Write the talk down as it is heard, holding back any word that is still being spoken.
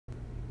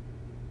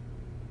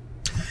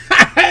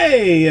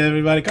Hey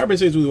everybody, Card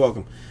Base Really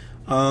welcome.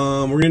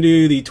 We're going to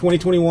do the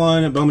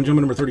 2021 Bowman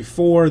Jumbo number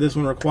 34. This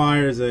one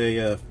requires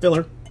a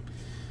filler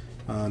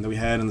that we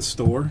had in the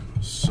store.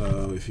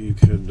 So if you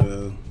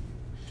could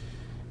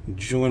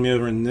join me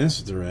over in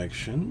this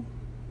direction.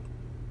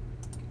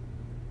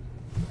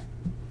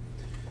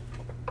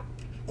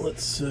 We'll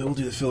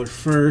do the filler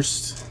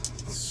first.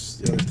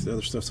 The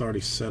other stuff's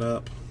already set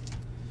up.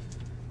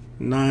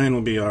 9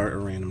 will be our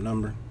random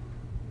number.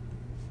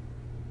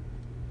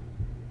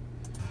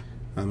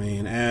 I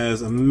mean,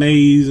 as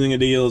amazing a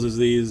deals as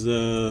these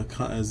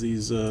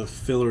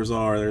fillers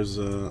are, there's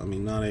I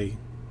mean, not a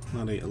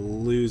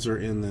loser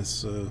in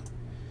this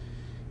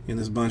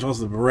bunch.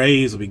 Also, the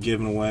Braves will be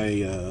given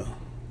away in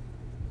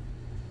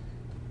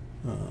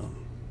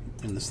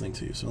this thing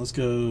too. So let's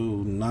go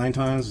 9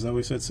 times. Is that what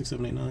we said? 6,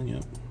 7, 8, 9.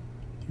 Yep.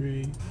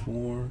 3,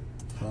 4,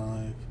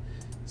 5,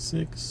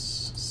 6,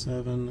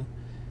 7,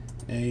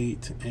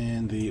 8,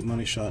 and the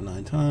money shot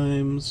 9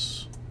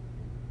 times.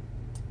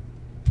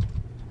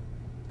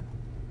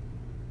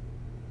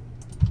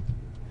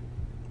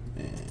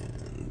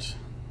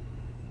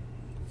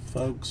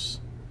 Folks,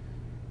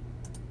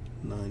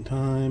 9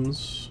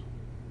 times.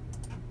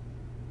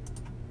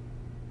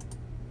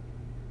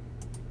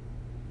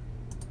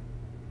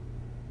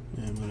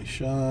 And money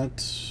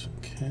shot.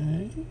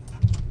 Okay.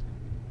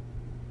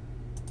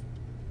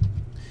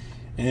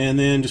 And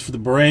then just for the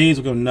Braves,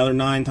 we'll go another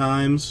 9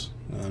 times.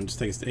 Just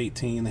take us to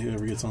 18.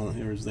 Whoever gets on,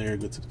 whoever's there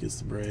gets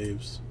the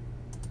Braves.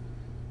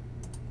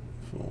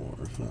 4,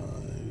 5. I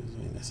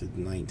mean, I said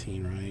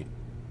 19, right?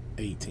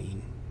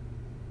 18.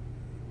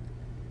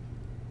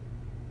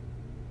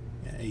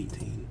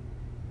 18.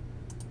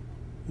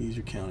 Use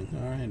your counting.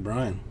 All right,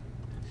 Brian,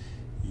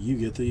 you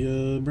get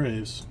the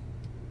Braves.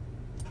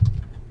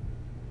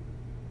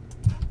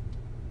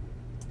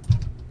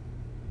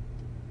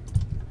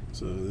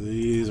 So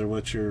these are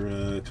what your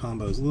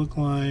combos look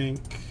like.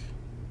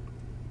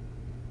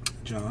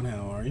 John,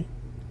 how are you?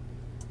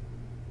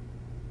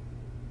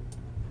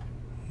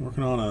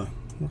 Working on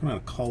a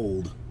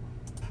cold.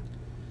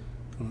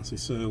 Let's see.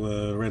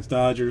 So Reds,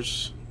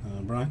 Dodgers,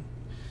 Brian.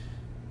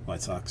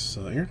 White Sox,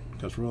 Aaron.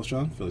 Cubs, Royals,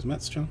 John. Phillies,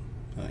 Mets, John.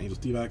 Angels,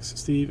 D-backs,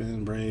 Steve.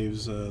 And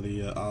Braves,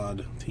 the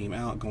odd team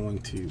out, going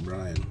to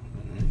Brian.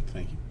 All right,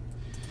 thank you.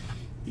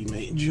 You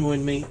may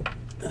join me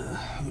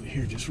over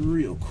here just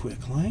real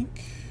quick,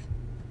 like.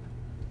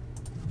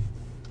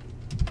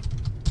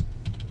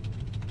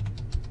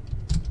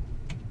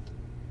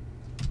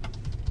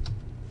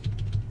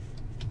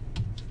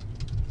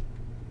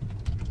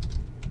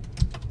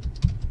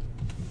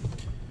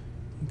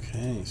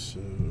 Okay, so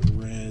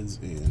Reds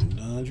and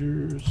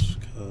Dodgers,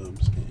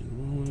 Cubs and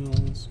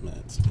Royals,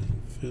 Mets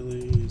and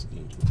Phillies,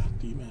 Angels and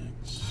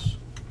D-backs.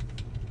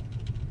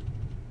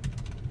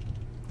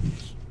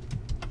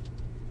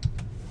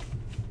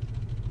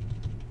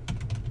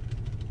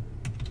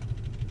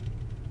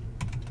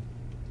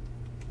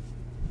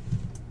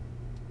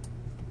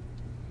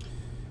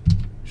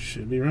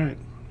 Should be right.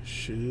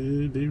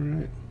 Should be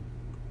right.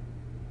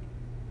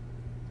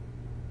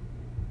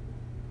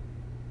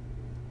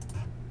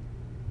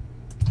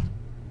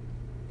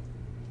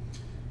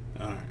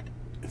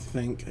 I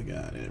think I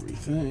got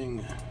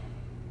everything.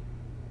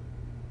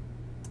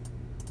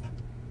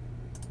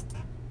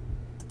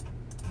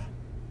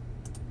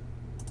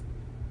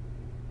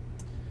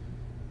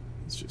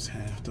 Let's just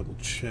half double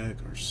check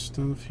our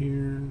stuff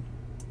here.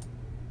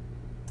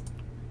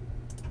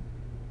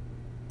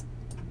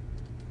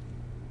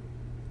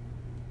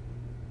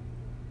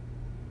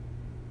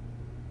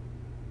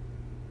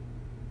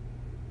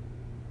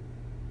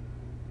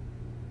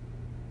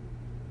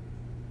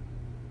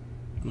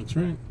 Looks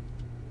right.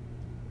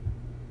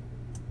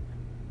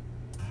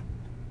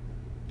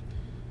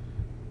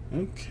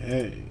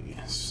 Okay,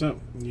 so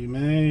you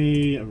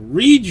may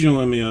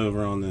rejoin me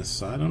over on this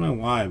side. I don't know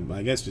why, but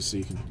I guess just so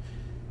you can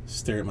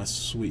stare at my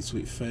sweet,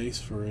 sweet face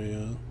for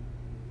a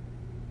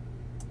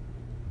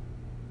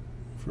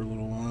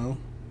little while.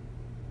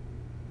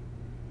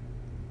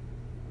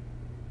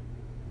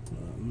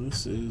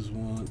 This is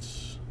what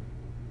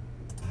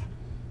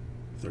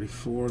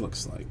 34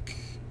 looks like.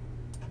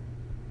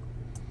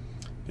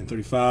 And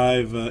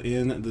 35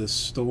 in the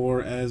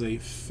store as a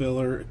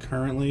filler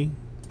currently.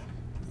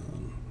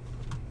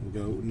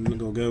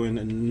 We'll go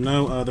in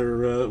no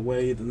other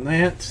way than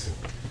that.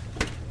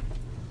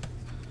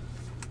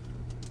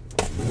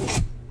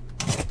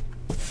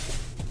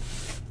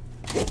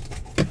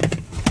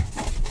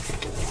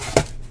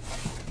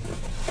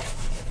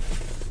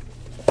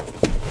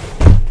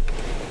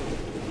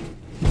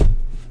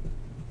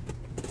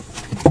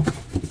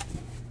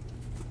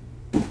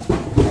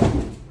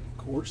 Of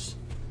course.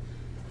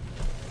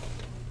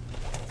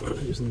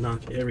 Just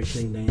knock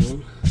everything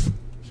down.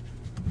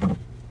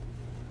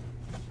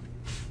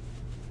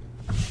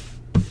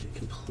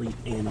 Complete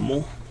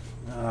animal.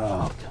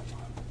 Oh, come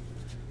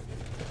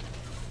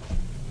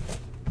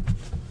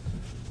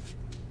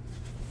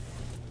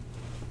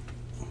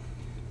on.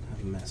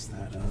 I messed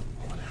that up.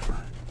 Whatever.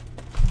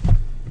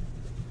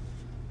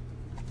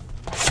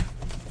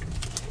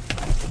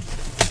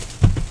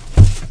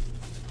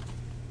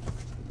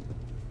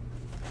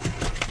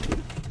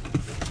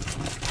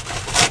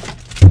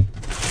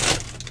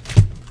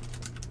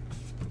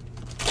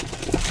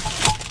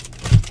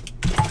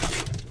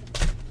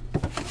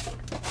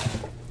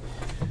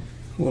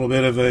 A little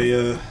bit of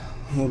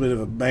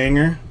a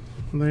banger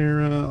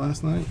there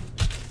last night.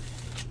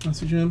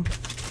 That's a Jim.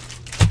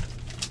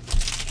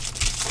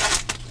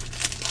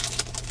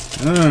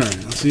 All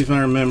right, let's see if I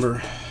remember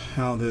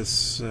how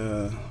this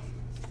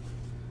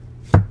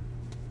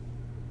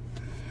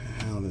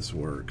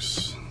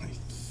works. I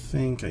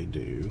think I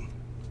do.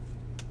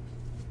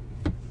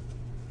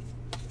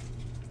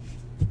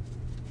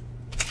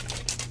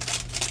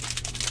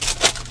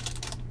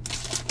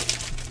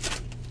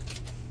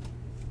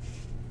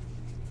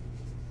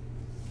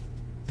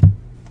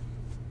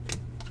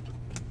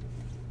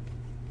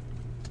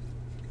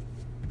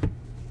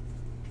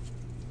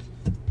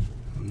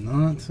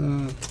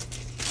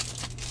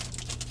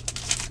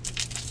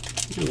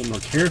 Be a little more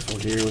careful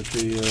here with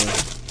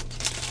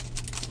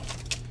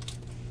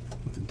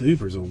the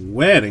dupers. A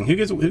wedding. Who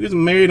gets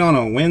married on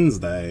a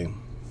Wednesday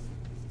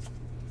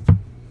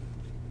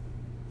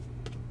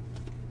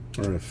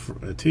or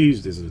a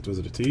Tuesday? Was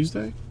it a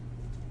Tuesday?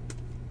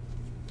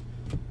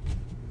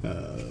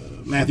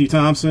 Matthew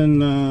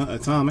Thompson,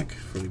 Atomic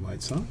for the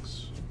White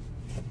Sox.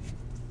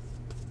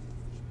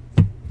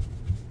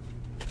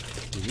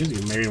 You can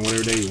get married on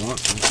whatever day you want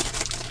to.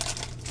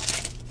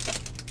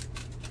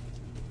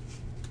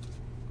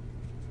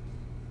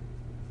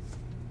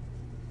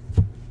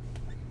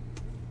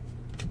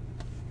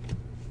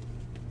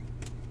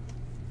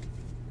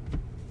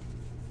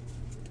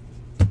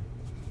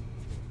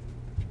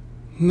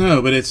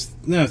 No, but it's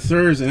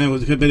Thursday.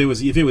 And but it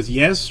was if it was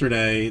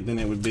yesterday, then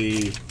it would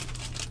be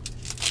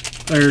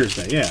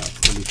Thursday. Yeah,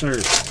 it would be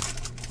Thursday.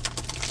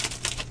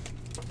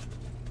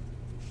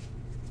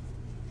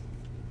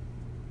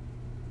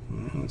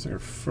 That's our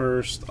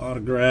first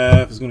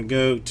autograph. Is going to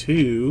go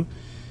to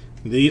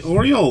the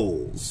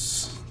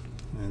Orioles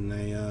and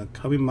a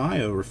Kobe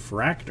Mayo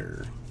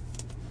refractor.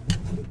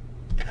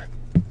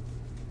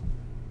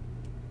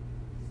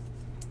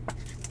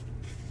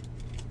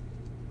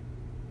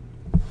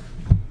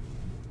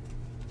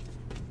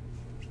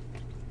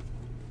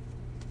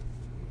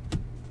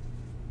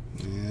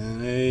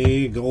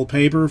 Gold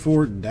paper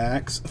for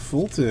Dax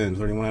Fulton,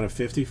 31 out of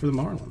 50 for the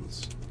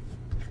Marlins.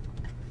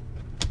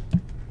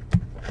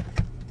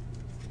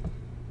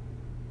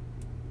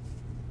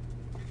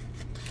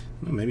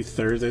 Well, maybe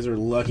Thursdays are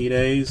lucky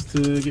days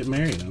to get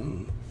married. I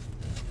don't know.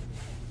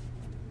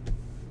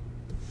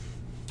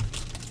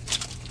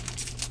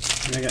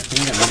 I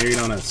think I got married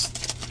on a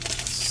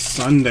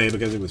Sunday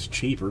because it was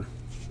cheaper.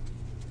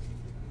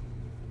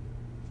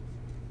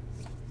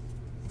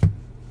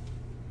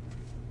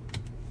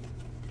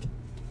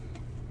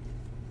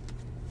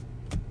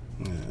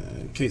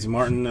 Casey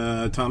Martin,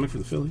 Atomic for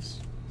the Phillies.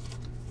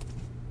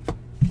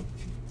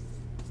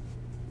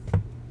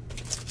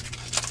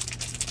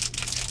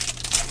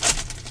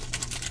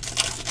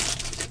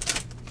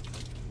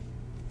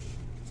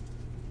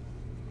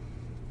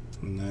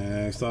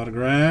 Next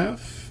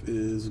autograph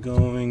is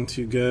going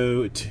to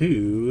go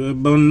to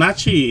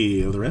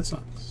Bonacci of the Red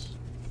Sox.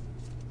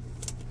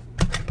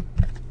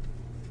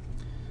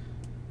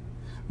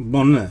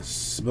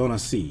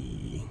 Bonacci.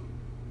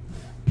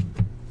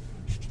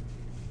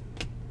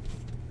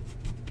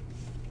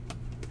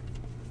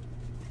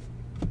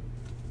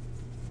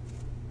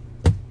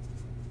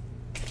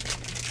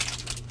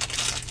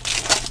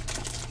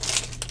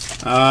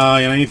 I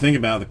didn't even think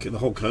about the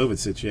whole COVID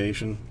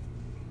situation.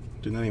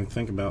 Did not even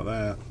think about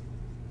that.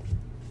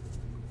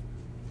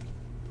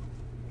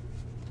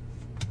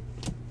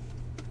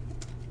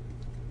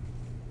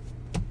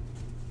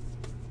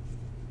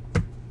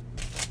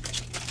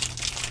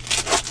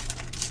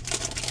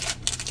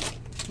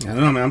 I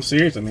don't know, man. I'm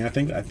serious. I mean, I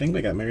think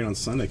they got married on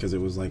Sunday because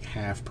it was like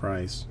half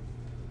price.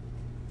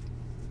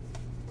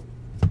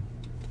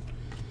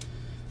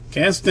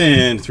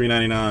 Caston,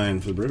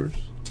 $3.99 for the Brewers.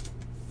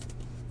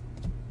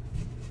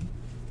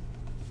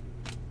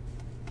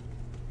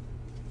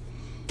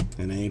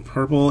 And a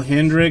purple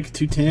Hendrick,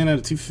 210 out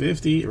of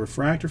 250, a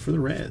refractor for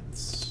the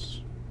Reds.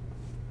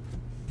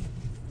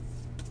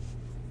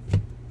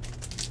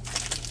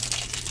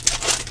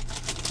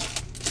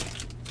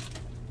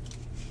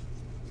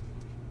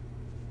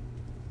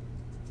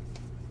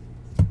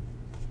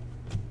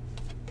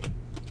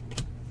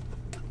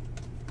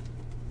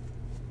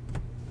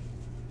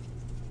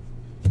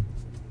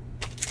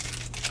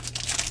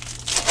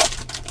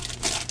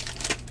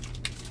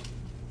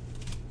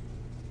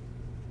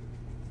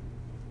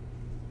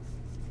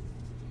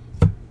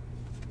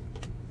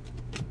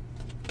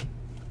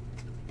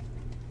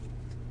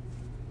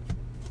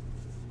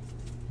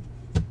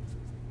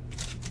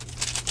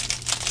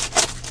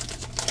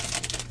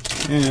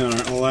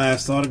 And our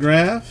last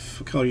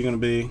autograph. What color are you going to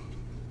be?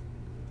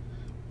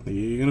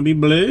 You're going to be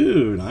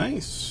blue.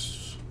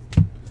 Nice.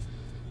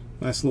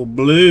 Nice little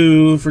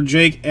blue for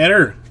Jake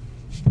Etter.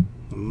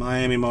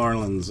 Miami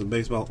Marlins, a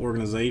baseball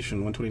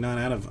organization. 129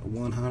 out of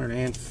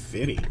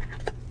 150.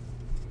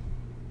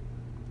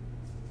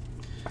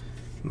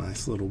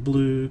 Nice little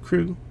blue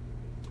crew.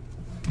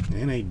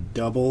 And a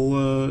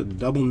double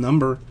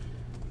number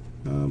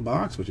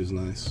box, which is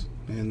nice.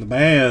 And the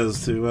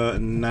Baz to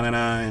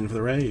 99 for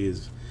the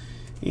Rays.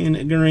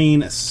 in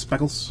green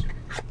speckles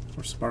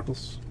or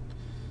sparkles.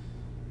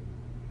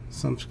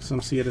 Some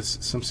see it as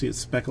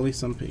speckly.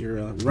 Some put your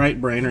right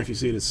brainer if you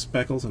see it as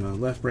speckles, and a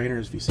left brainer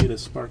if you see it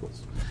as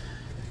sparkles.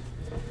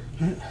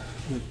 All right,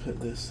 let me put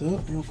this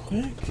up real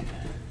quick.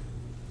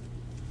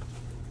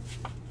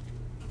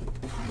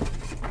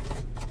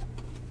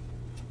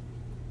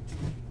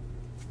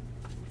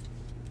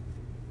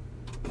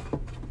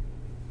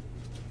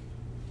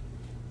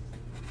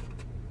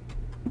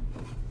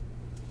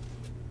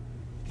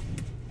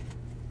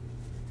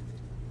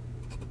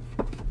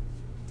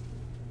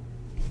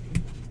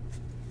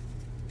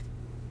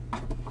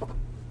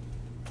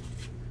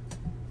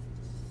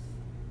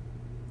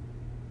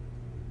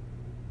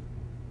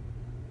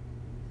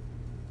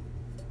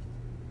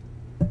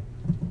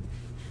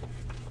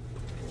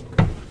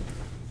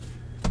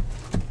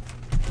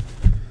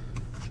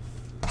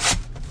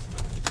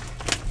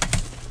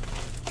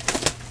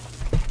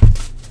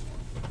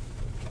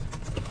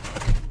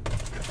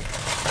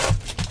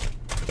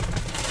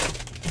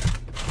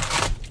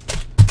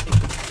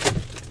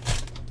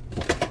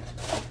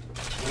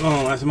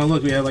 Oh, last time I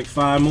looked, we had like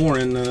 5 more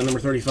in number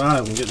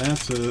 35. We'll get that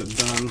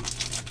done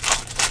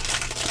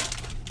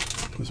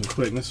with some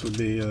quickness. Would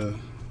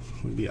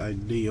be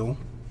ideal.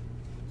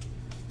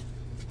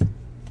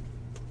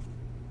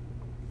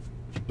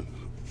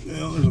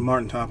 Well, there's a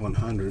Martin Top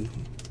 100.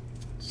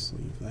 Let's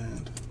leave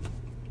that.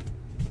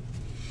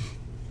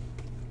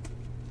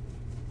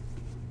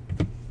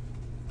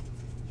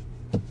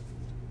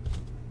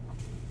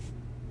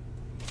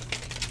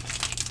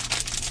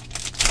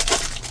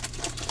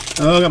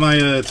 Oh, I got my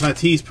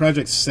Tatis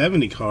Project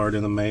 70 card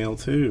in the mail,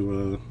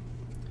 too.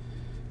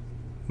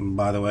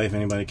 By the way, if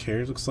anybody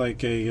cares, looks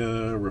like a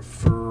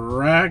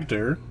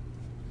refractor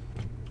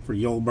for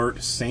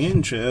Yolbert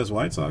Sanchez,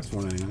 White Sox,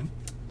 $4.99.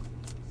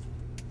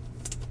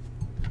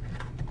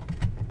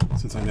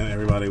 Since I know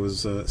everybody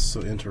was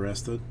so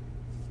interested.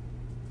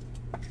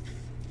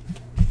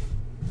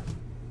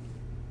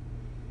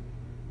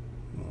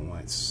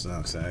 White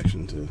Sox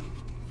action to a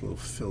little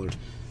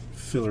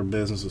filler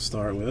business to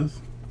start with.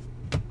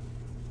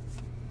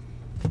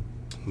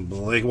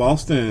 Blake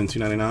Walston,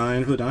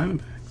 $2.99 for the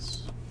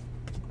Diamondbacks.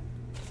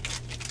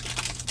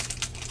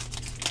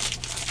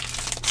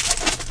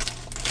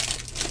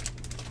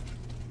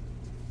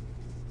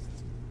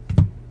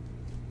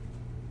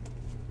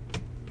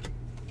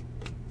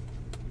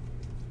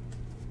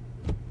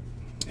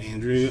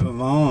 Andrew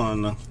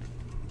Vaughn,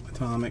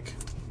 Atomic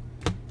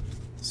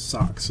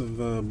Sox of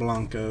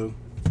Blanco.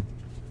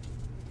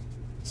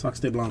 Sox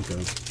de Blanco.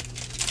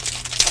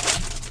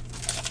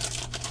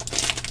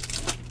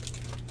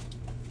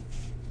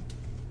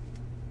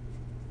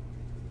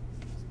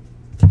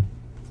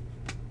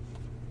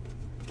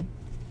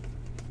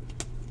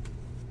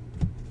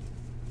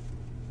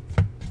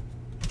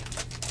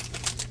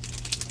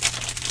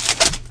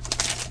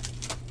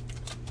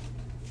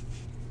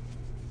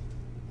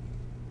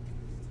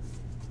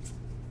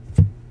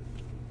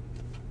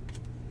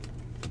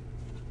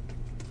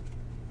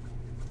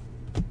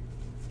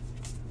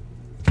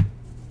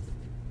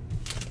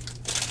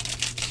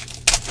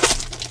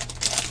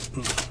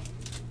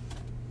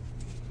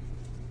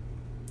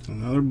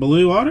 Another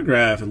blue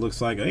autograph, it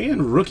looks like,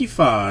 and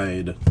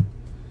rookie-fied.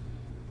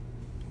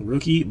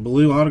 Rookie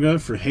blue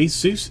autograph for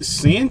Jesus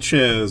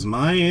Sanchez,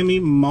 Miami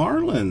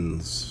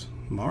Marlins.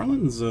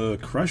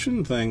 Marlins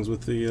crushing things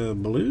with the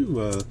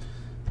blue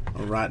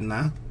right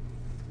now.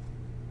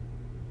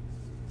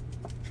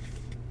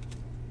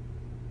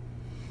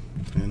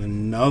 And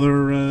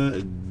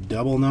another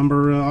double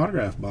number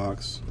autograph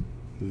box.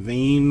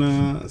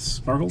 Veen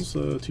Sparkles,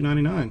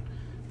 $2.99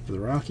 for the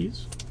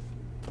Rockies.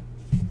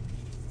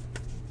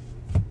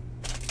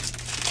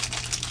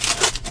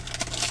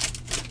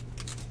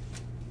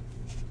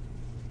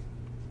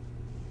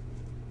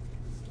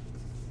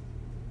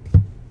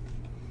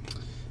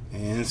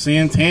 And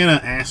Santana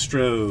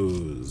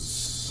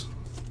Astros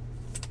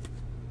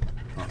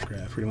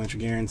autograph, pretty much a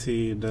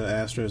guaranteed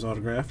Astros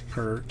autograph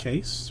per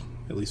case,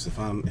 at least if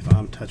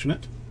I'm touching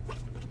it.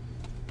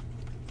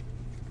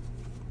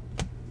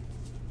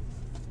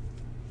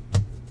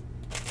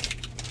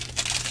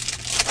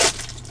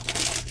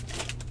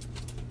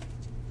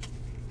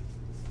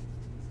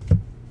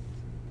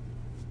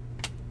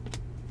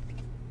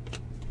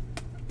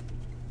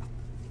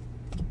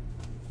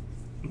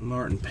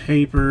 Martin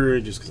paper,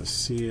 just because I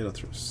see it, I'll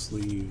throw a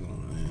sleeve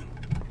on that.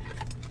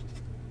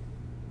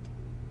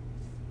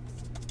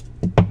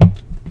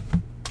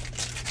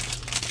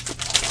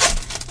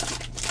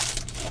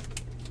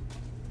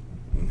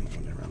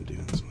 Whenever I'm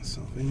doing this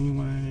myself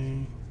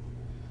anyway.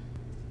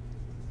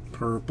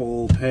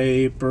 Purple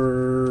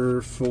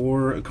paper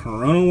for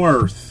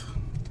Cronenworth.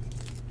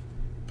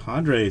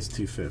 Padres,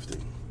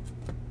 $250.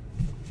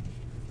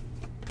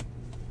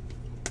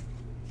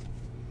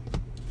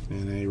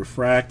 And a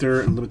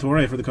refractor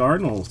Liberatore for the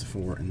Cardinals to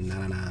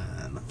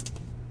 $4.99.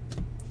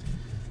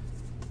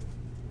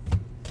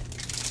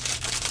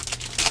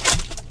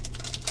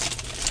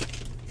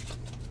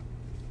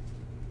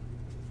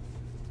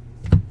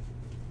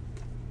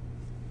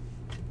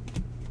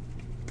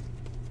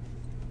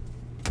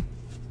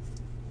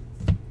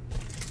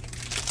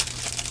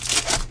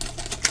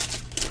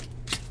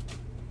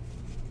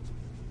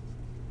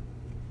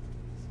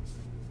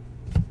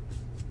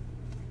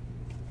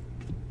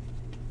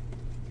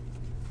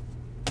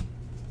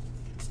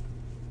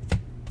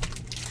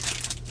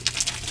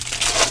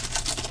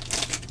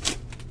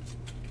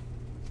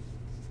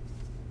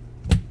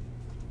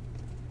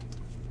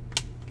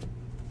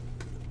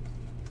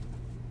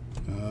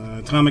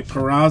 Atomic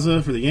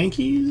Peraza for the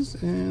Yankees,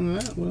 and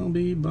that will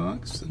be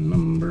box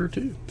number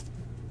 2.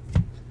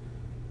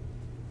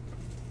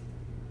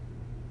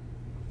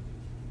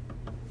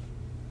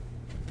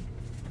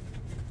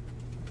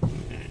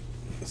 Alright,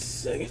 a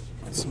second.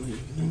 Let's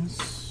move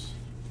this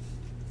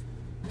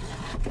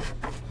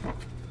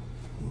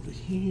over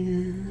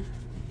here.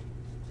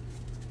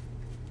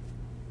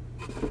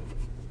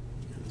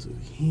 Goes over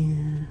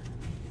here.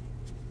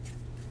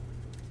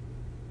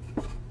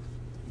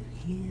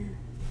 Here.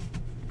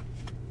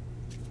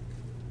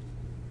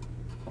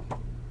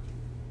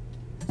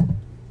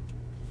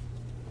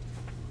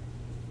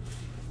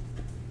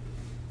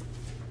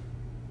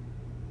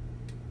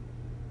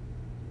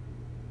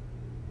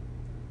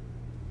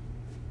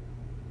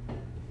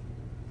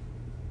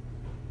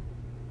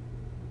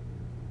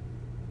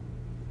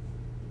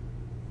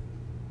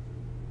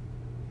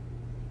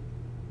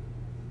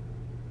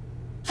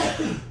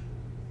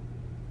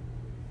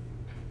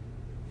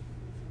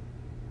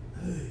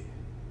 Hey.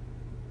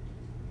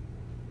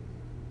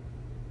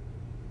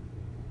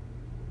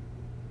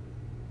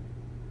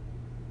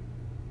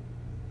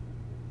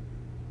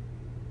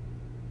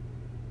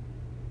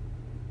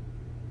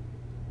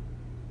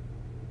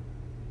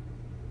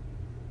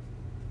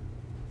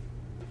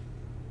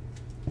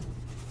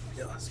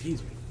 Yeah,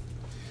 excuse me.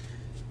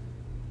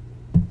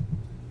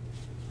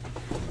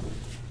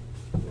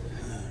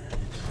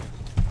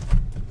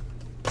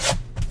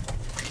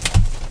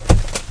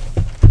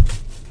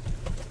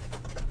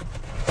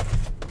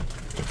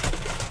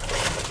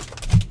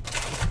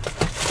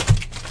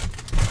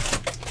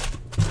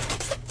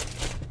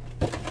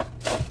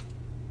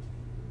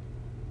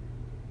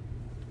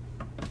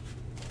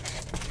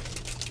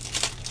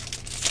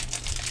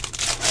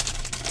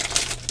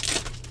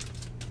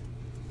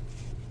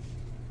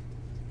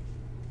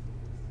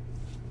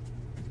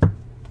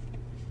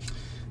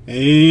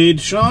 A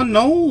Sean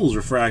Knowles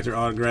refractor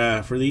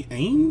autograph for the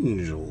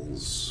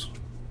Angels.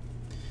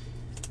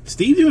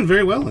 Steve doing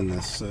very well in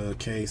this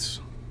case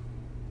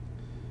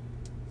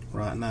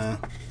right now.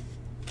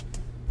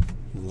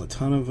 A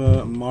ton of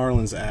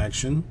Marlins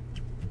action.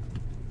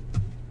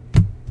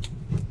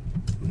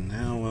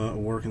 Now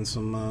working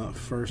some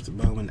first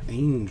Bowman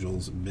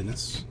Angels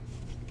business.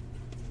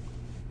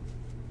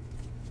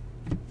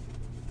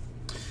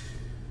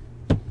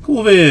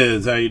 Cool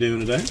vids, how you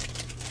doing today?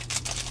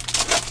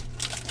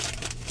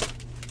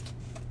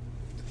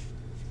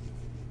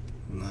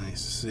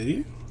 Nice to see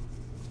you.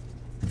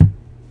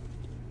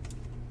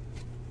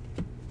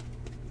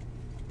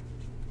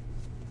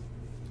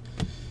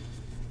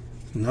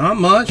 Not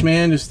much,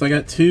 man. Just I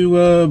got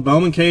 2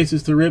 Bowman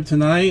cases to rip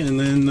tonight, and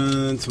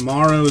then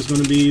tomorrow is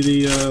going to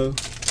be the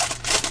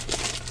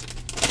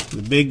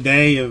big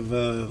day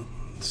of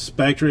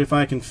Spectre if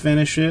I can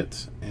finish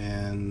it,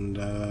 and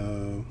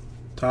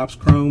Topps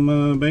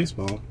Chrome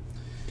baseball.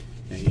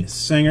 A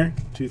Singer,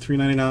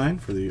 2/399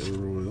 for the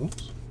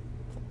Royals.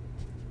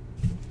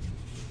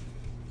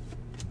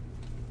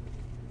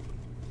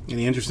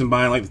 Any interest in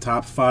buying like the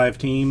top 5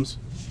 teams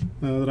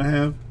that I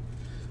have?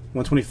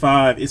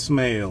 125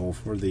 Ismail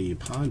for the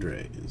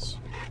Padres.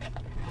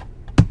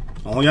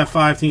 Only got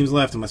 5 teams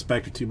left in my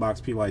Spectre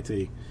 2-box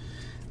PYT.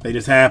 They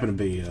just happen to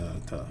be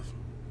tough.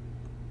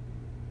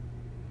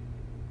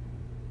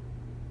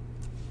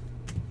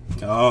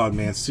 Oh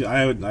man,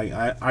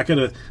 I could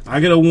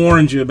have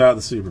warned you about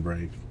the Super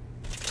Break.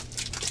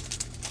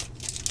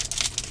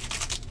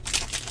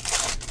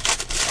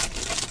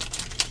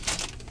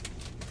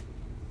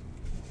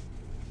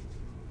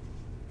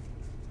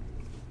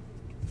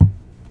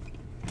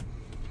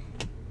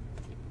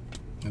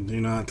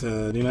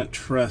 Do not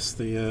trust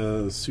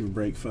the Super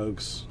Break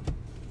folks.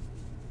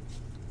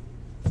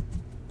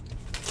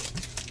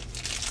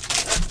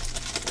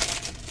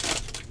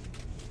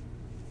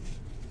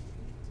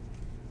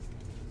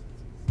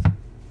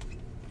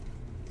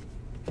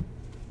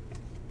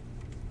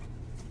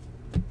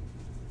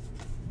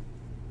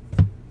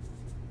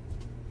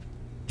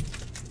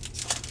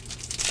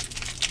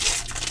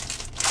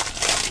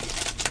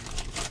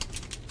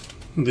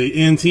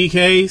 The NT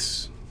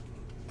case,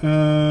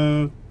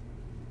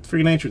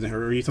 freaking nature.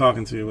 Or are you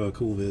talking to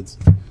Cool Vids?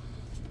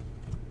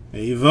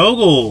 A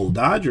Vogel,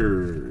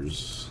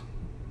 Dodgers,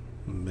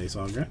 base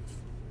autograph.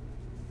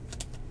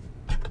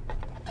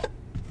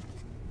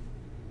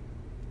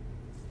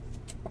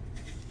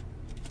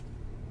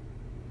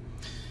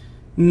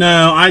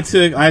 No, I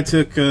took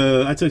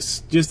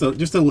just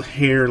a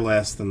hair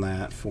less than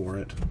that for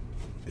it.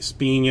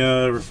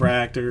 Espina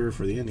refractor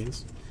for the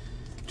Indians.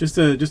 Just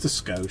a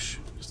skosh,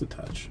 just a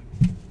touch.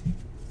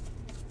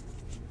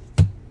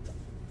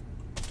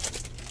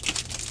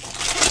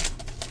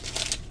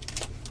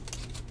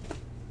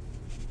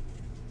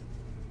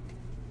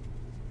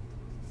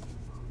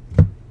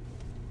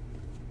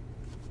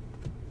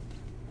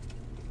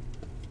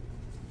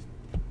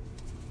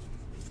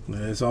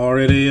 It's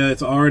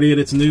already at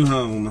its new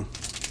home.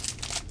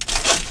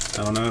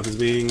 I don't know if it's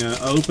being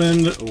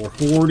opened or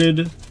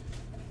hoarded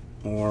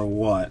or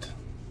what.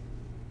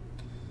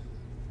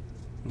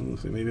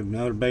 Looks like maybe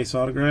another base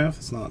autograph.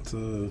 It's not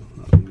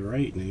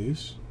great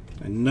news.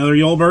 Another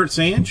Yolbert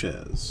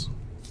Sanchez.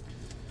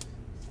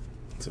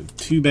 So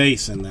 2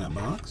 base in that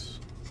box.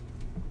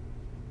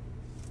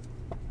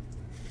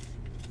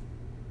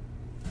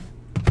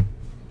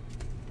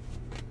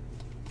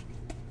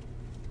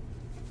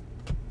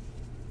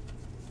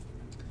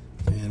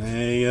 And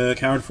a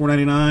Coward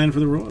 499 for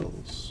the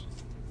Royals.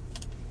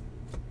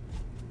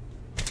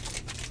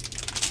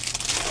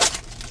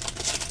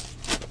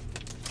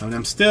 I mean,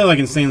 I'm still like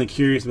insanely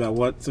curious about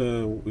what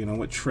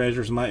what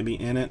treasures might be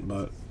in it,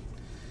 but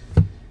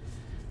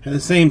at the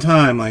same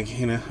time, like,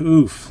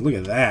 oof, look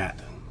at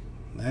that.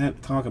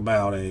 That, talk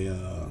about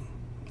a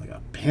like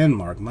a pen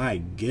mark. My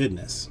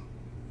goodness,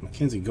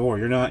 Mackenzie Gore,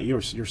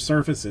 your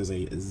surface is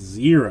a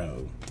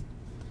 0.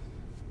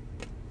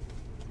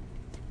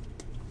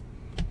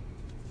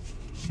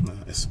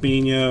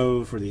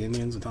 Espino for the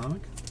Indians,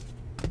 atomic.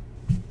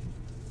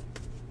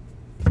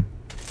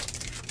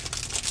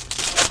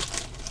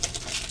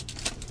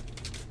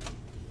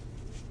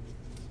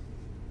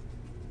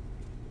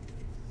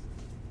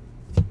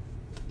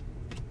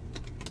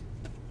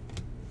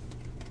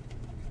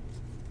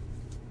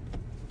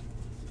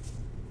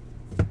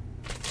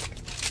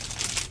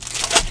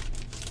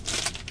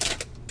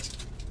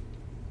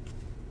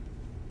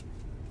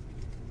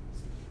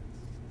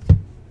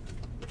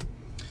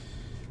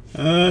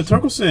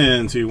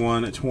 Torkelson to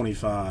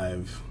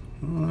 1/25.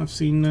 Oh, I've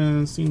seen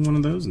one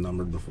of those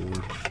numbered before.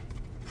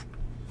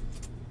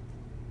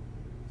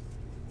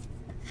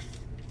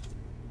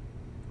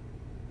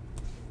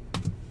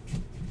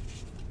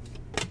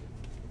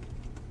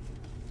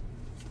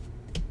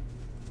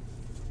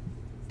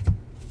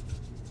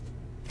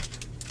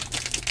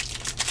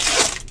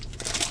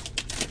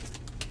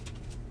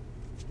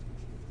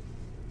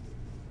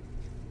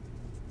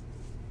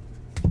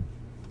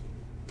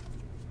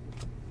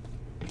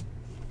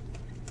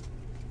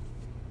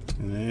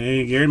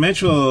 Hey, Garrett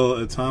Mitchell,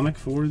 atomic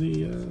for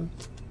the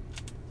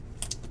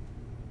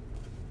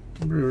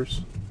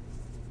Brewers.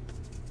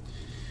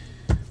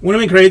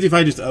 Wouldn't it be crazy if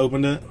I just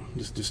opened it?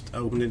 Just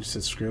opened it, just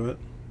said screw it.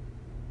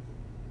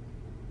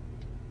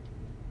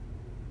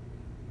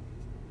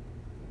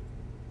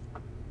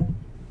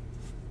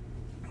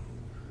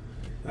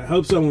 I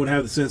hope someone would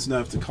have the sense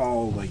enough to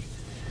call a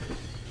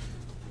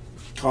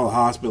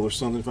hospital or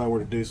something if I were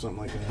to do something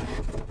like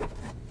that.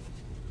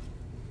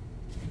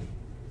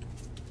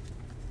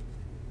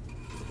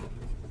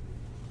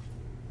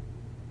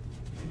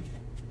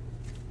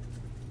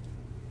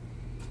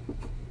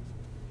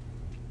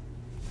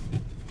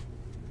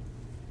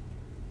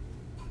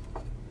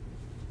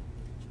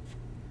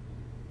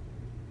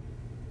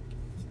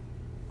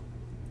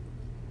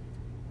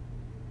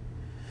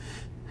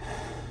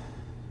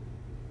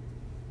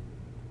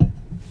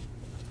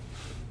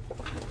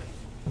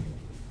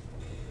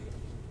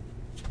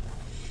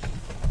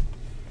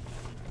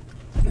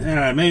 All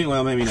right,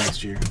 maybe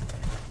next year.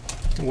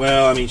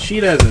 Well, I mean, she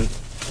doesn't.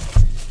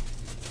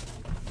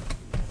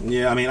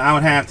 Yeah, I mean, I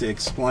would have to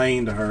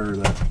explain to her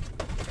that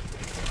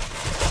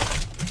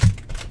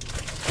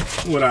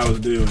what I was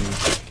doing,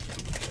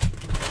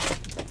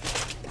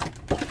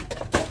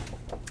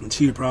 and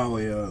she would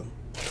probably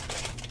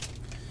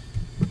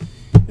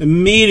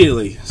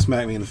immediately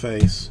smack me in the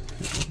face.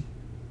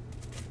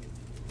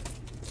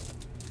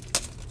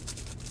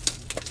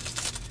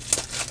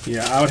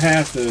 Yeah, I'd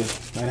have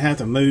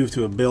to move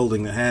to a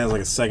building that has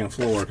like a second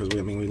floor, because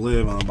we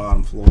live on a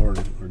bottom floor,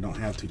 or don't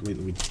have to. We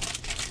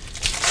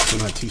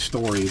don't have 2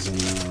 stories,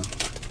 and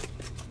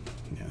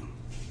yeah,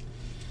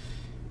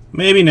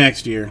 maybe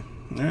next year.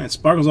 All right,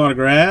 Sparkles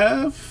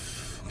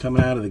autograph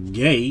coming out of the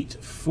gate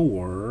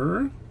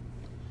for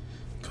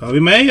Kobe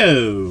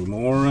Mayo.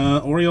 More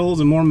Orioles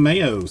and more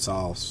mayo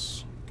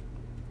sauce.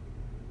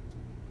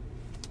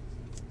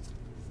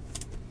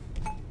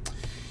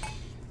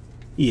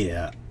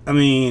 Yeah. I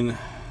mean,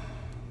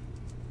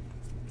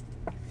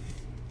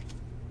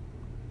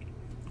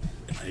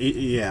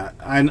 yeah,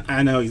 I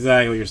know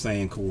exactly what you're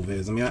saying, Cool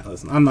Viz. I mean,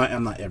 listen, I'm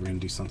not ever gonna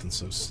do something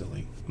so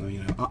silly.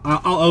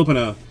 I'll open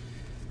a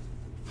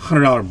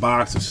 $100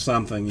 box of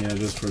something,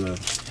 just for the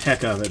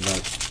heck of it.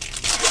 But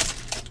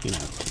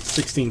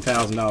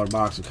 $16,000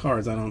 box of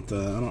cards, I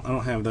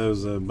don't have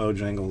those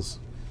Bojangles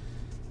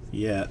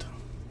yet.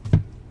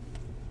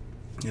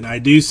 And I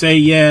do say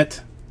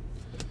yet.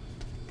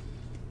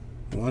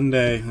 One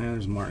day,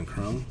 there's Martin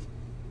Crum.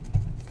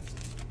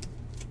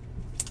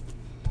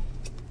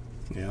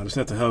 Yeah, I'll just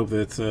have to hope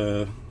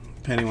that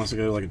Penny wants to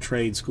go to like a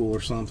trade school or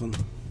something.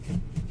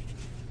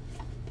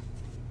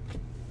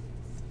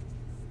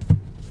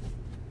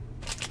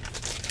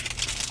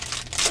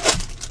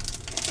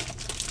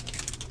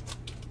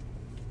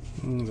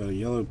 Is that a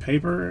yellow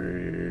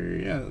paper?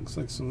 Yeah, it looks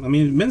like some. I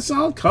mean, it's been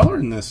solid color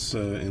in this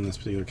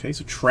particular case.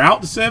 A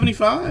Trout to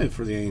 75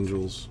 for the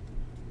Angels.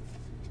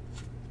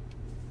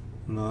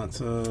 Not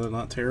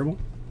terrible.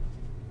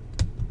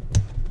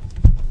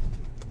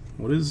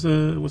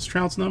 What's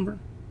Trout's number?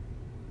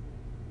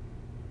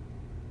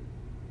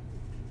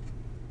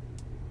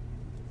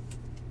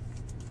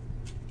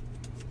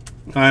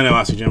 I know,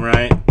 Aussie Jim,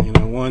 right?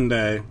 One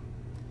day.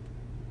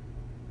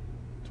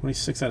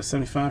 26 out of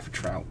 75 for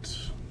Trout.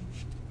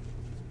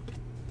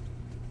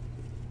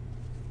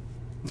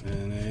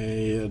 And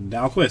a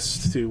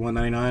Dalquist to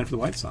 199 for the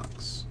White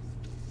Sox.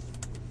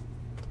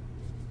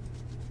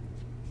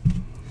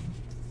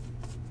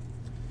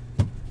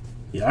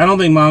 Yeah, I don't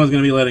think Mama's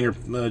going to be letting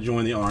her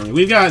join the Army.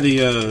 We've got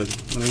the, I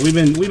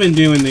mean, we've been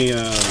doing the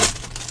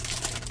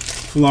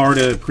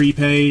Florida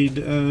prepaid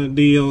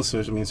deal. So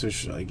I mean, so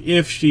she, like,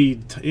 if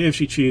she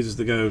chooses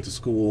to go to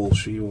school,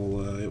 she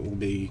will it will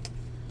be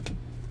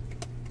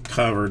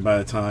covered by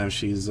the time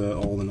she's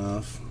old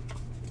enough.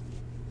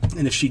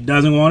 And if she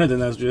doesn't want it, then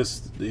that's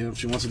just, you know, if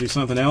she wants to do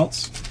something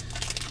else,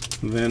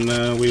 then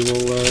we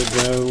will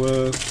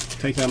go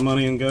take that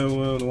money and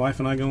go. The wife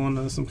and I go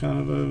on some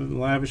kind of a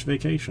lavish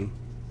vacation.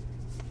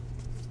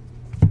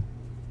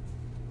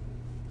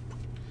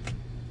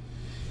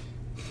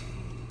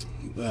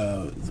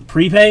 The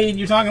prepaid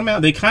you're talking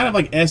about, they kind of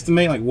like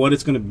estimate like what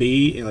it's going to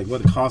be, like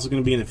what the cost is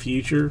going to be in the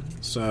future.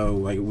 So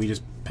like we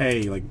just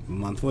pay like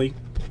monthly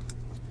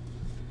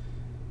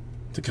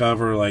to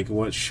cover like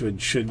what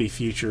should be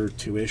future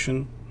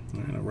tuition.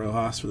 All right, a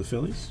Rojas for the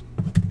Phillies.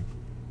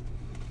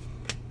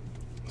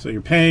 So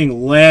you're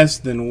paying less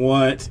than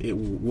what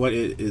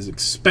it is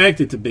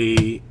expected to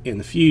be in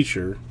the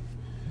future.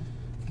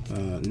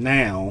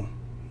 Now,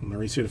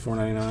 Mauricio to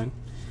 $4.99,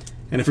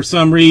 and if for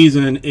some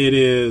reason it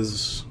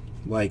is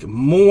like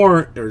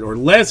more or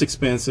less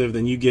expensive,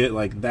 then you get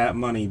like that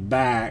money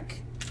back.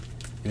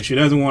 And if she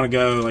doesn't want to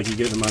go, like you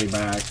get the money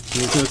back.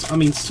 So it's, I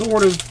mean,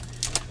 sort of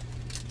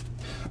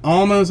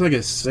almost like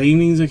a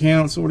savings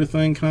account sort of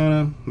thing, kind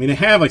of. I mean, they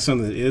have like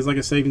something that is like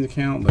a savings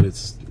account, but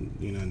it's,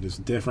 you know,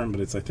 just different.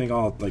 But it's, I think,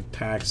 all like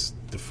tax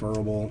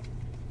deferrable.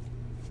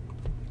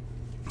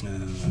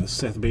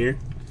 Seth Beer,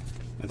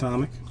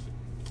 Atomic.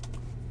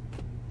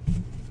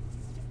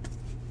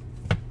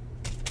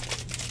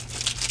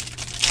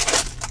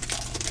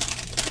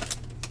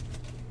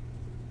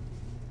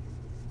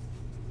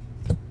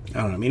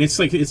 I don't know. I mean, it's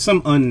like it's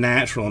some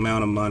unnatural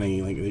amount of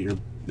money like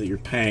that you're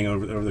paying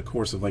over the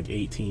course of like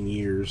 18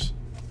 years,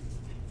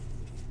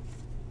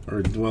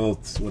 or well,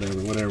 it's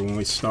whatever. When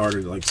we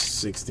started, like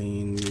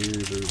 16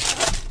 years. Or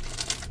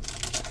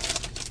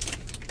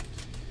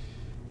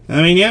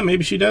I mean, yeah,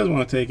 maybe she does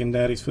want to take in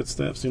Daddy's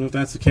footsteps. You know, if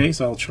that's the case,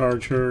 I'll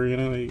charge her, you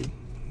know, a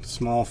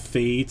small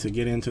fee to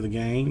get into the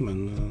game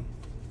and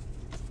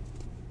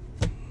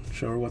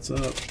show her what's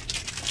up.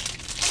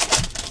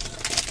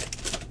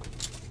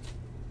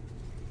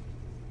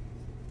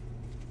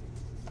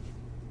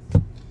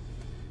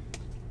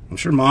 I'm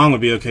sure Mom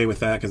would be okay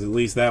with that, because at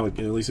least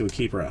it would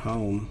keep her at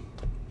home.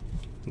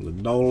 The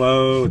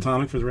Dolo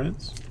Atomic for the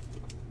Reds.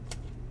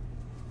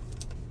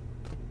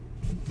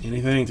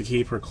 Anything to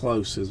keep her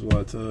close is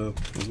what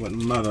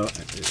Mother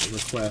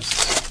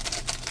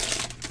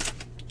requests.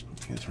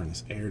 I'm gonna turn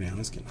this air down.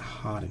 It's getting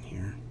hot in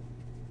here.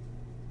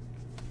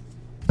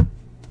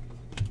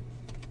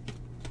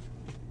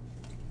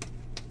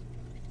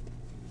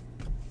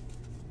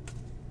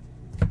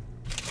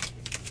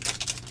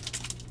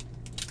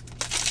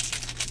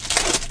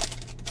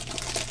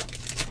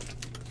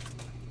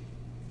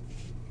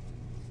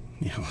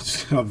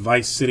 Yeah,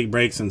 Vice City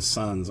Breaks and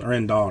Sons, or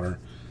and Daughter.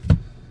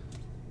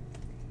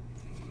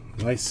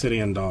 Vice City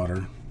and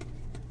Daughter.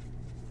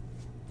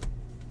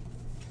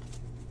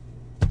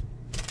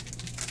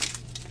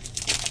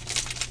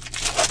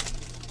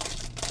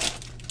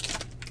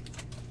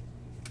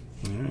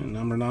 All right,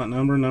 number not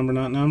number, number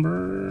not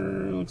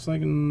number. Looks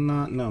like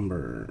not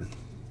number.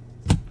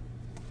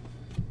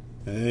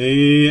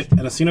 Hey,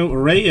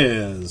 Edesino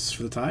Reyes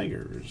for the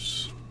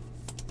Tigers.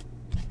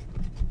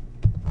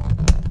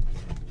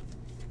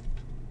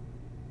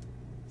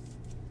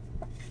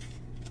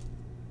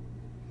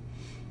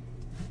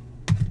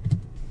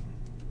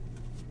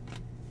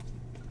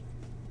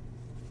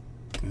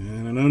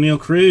 O'Neal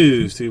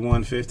Cruz to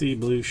 150,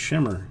 Blue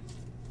Shimmer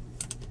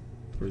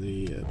for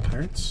the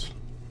Pirates.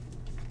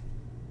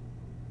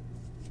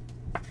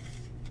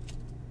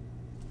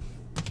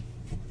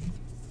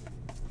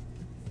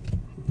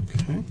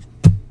 Okay.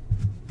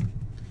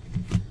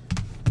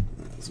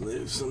 Let's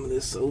move some of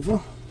this over.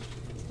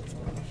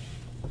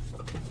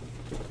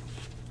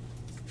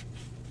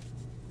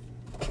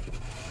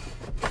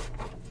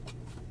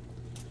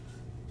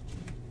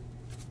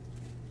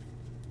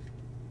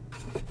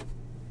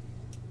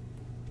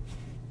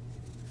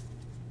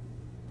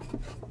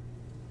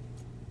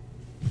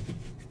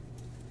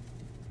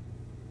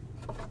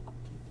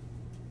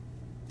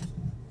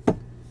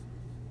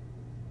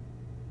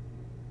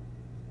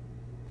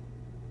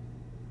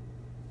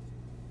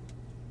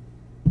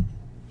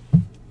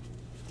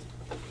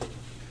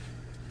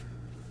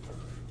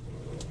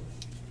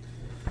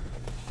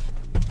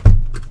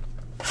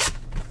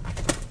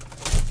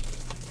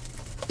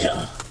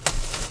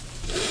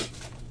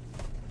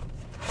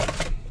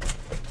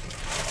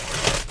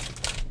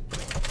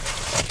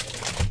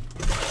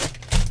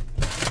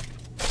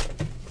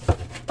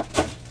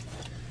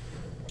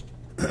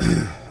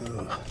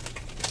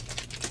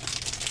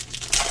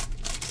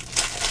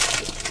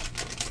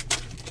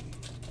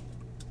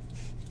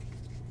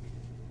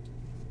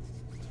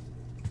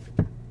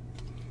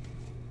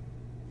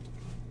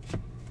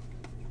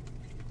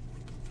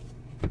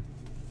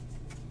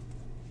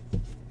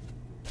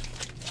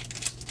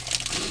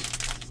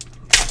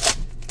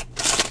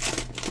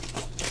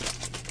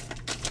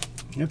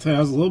 I tell you,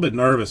 I was a little bit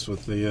nervous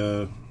with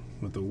the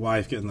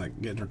wife getting her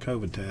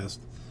COVID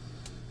test.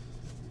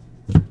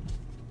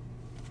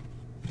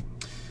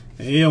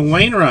 A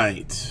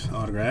Wainwright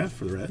autograph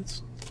for the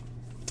Reds.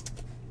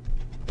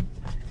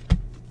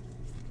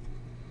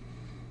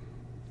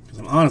 Because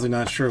I'm honestly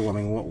not sure. I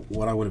mean,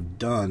 what I would have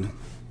done.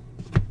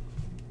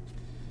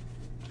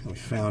 We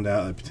found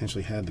out I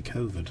potentially had the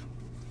COVID.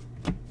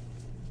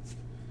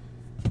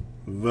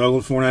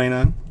 Vogel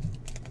 $4.99.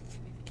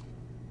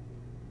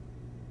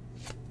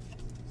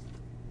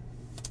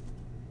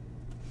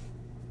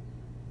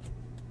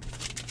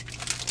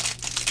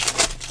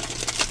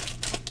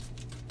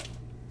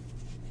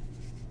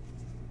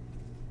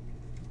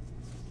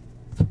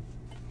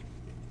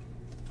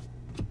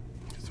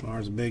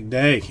 Tomorrow's a big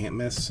day. Can't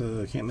miss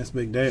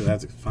big day. I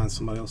have to find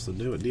somebody else to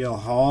do it. DL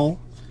Hall.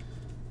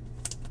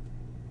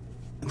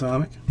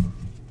 Atomic.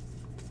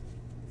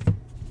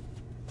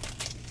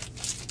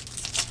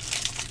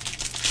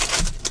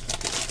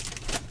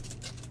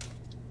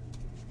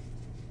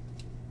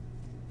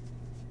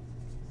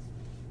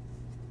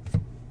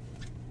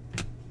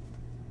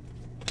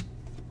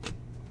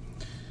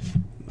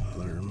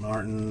 Another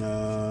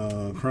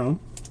Martin Chrome.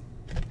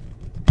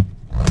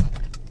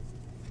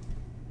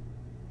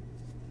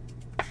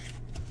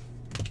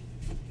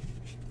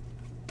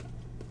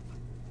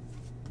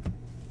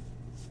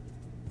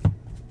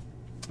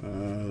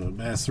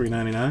 Bass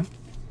 $3.99.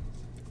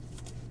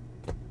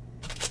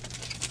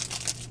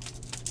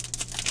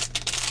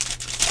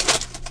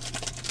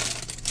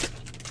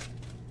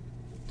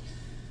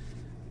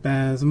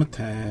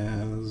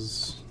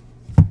 Bazmataz.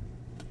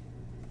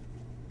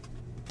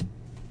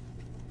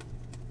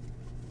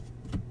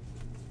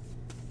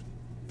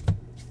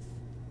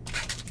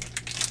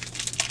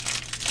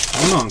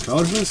 Come on,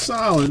 color's been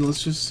solid.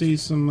 Let's just see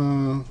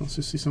some. Let's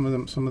just see some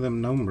of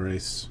them gnome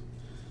brace.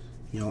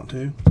 You want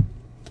to?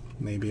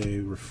 Maybe a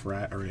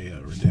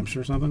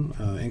redemption or something.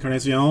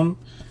 Encarnacion.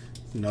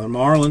 Another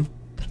Marlin.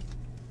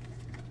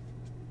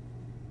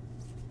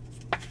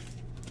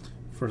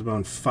 First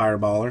bone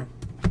Fireballer.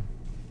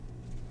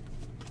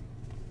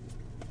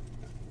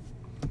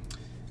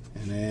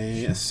 And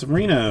a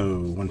Sereno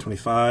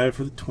 125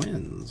 for the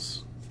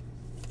Twins.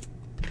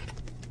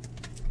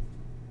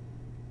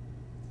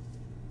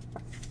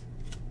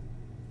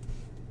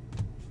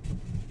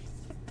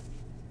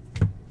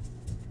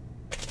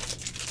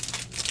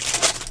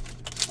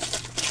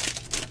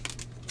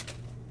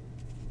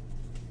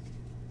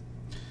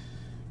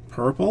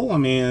 Purple, I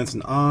mean, it's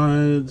an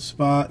odd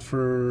spot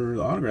for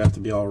the autograph to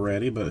be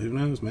already, but who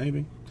knows,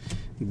 maybe.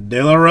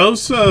 De La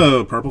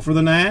Rosa, purple for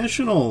the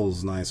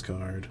Nationals. Nice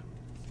card.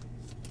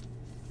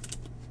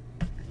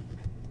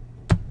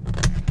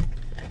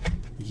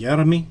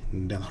 Yeremy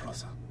De La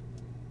Rosa.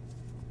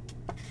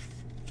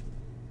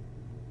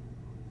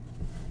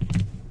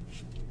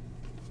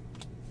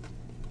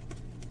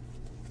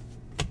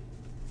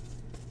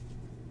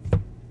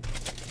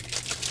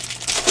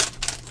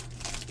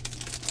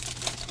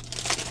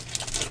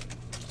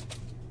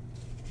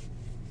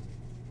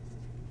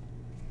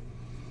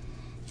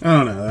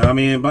 I don't know. I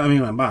mean,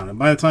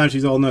 by the time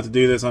she's old enough to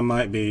do this, I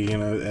might be, you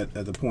know,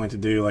 at the point to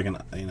do like an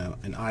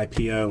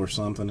IPO or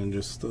something, and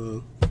just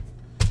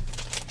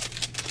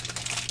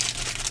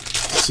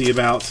see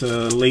about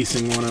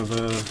leasing one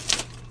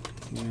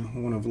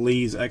of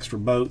Lee's extra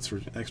boats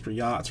or extra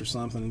yachts or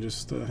something, and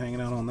just hanging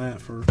out on that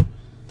for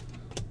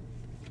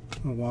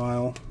a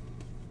while.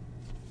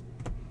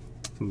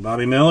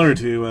 Bobby Miller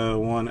to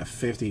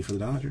 150 for the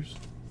Dodgers.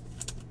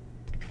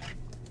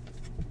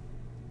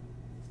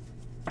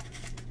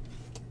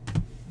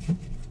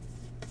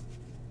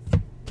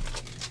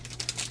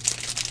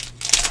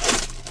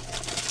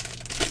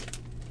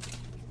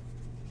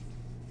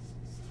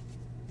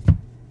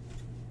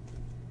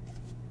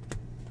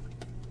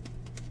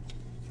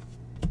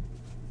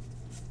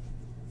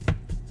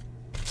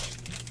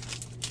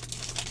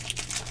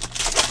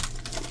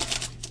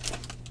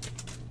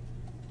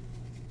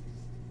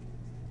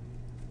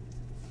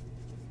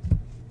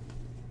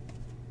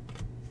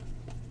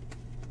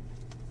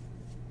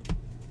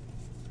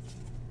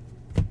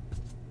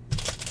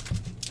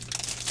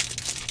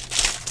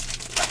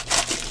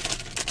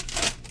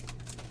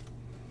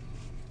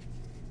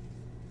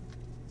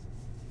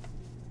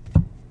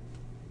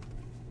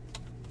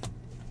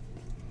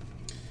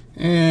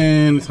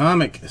 And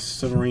Atomic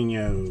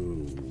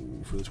Severino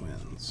for the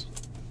Twins.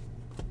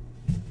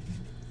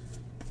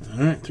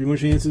 All right, 3 more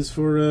chances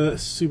for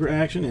super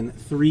action, and now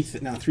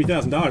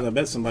 $3,000. I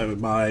bet somebody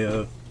would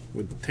buy,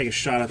 would take a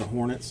shot at the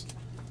Hornets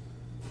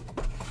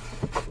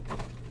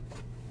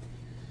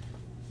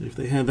if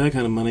they had that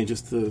kind of money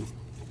just to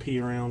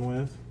pee around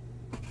with.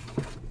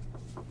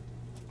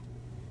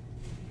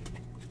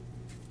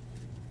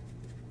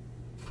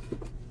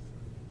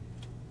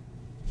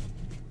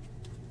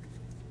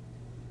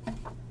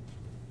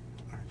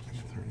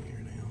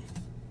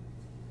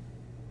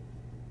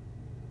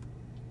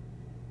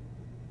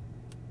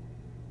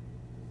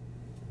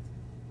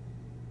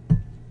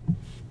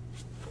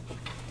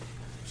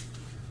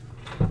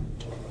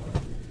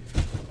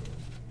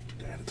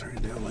 Turn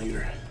it down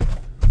later.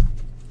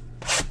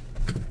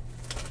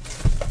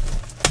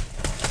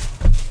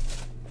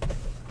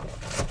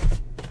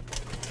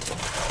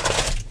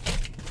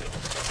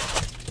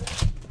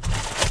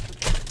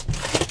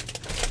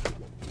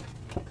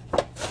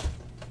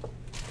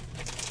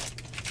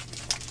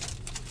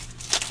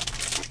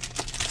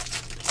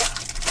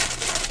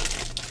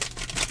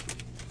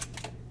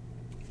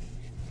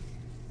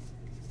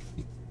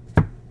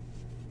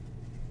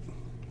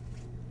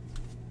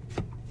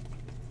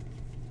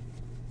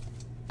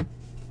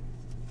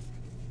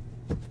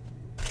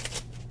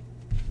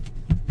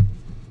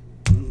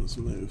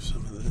 move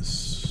some of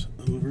this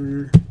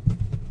over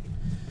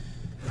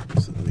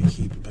so that we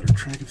keep a better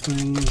track of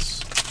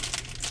things.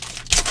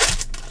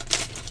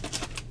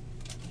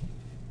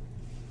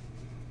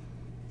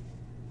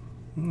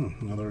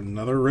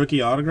 Another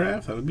rookie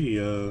autograph. That would be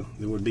it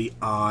would be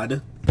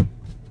odd,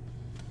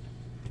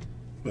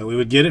 but we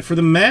would get it for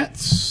the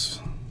Mets.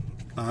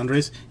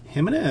 Andres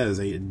Jimenez,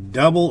 a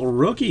double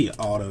rookie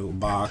auto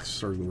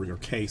box or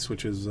case,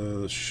 which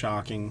is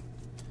shocking.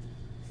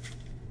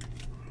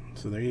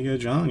 So there you go,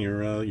 John.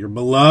 Your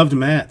beloved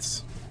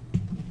Mets.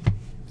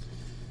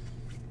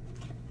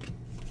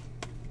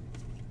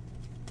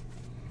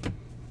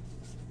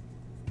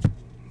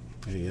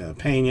 A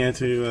Pena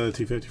to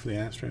 250 for the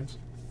Astros.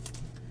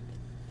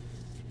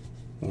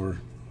 Or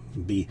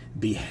be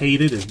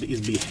hated. Is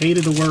be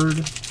hated a word?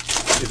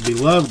 If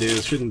beloved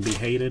is, shouldn't be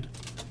hated.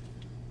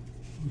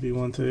 Be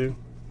one too.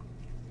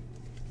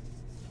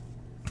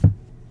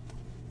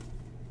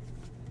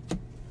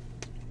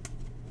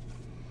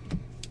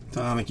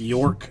 Atomic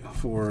York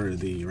for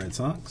the Red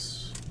Sox.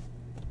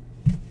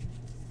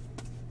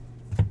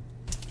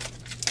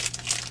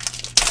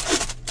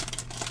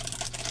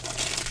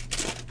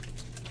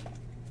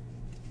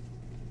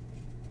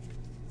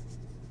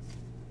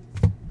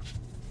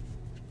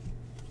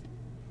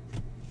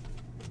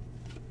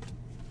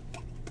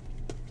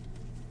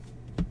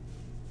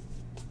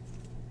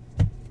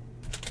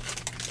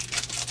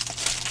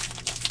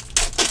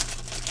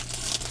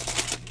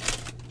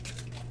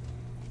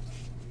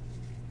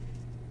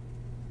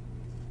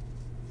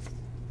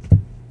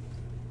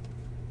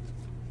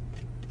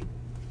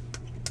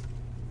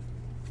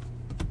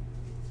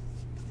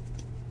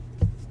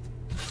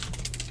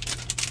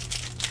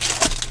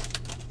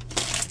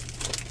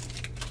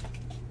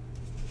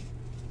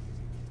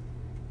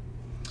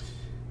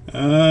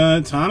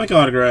 Atomic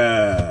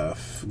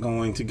autograph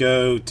going to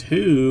go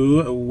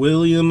to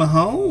William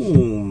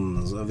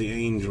Holmes of the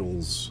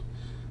Angels.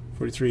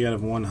 43 out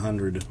of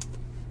 100.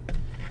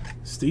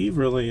 Steve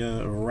really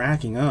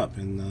racking up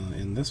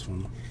in this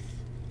one.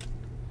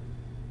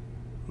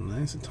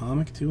 Nice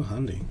atomic to a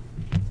Hyundai.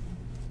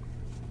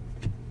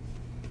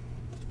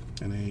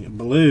 And a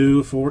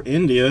blue for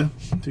India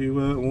to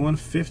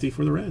 150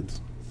 for the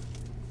Reds.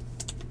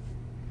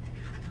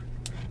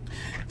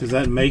 Does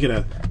that make it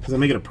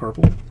a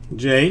purple?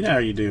 Jade, how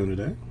are you doing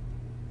today?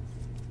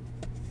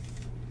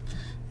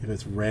 If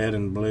it's red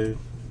and blue.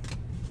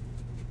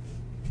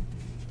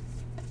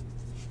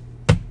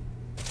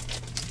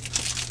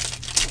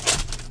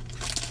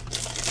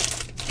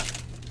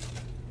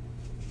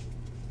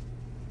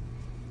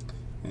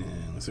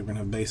 And looks like we're gonna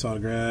have a base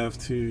autograph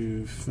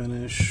to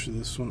finish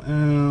this one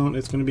out.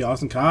 It's gonna be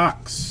Austin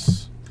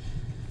Cox.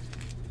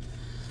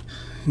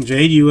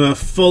 Jade, you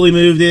fully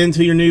moved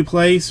into your new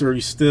place, or are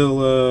you still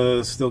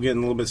getting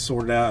a little bit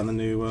sorted out in the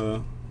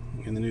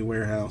new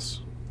warehouse?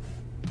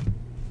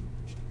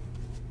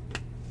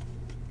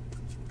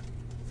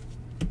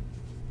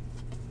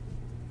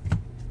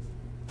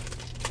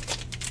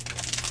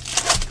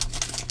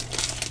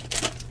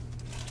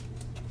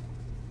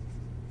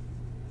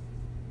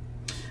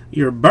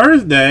 Your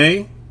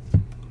birthday?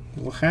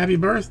 Well, happy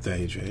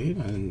birthday, Jade!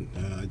 And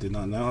I did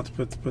not know how to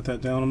put that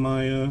down on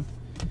my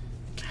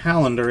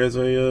calendar as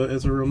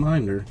a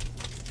reminder.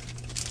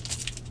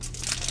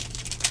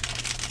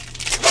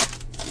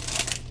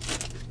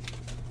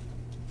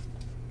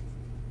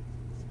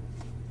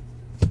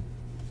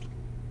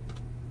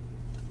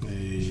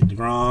 A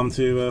DeGrom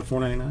to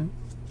 499.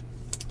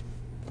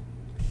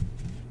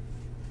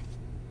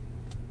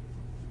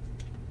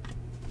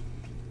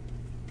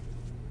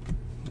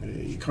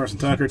 A Carson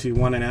Tucker to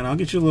 199. I'll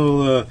get you a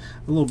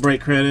little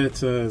break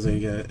credit as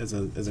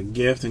a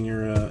gift in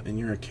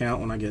your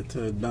account when I get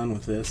done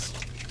with this.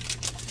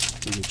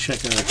 You can check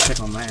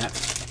on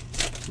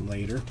that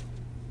later.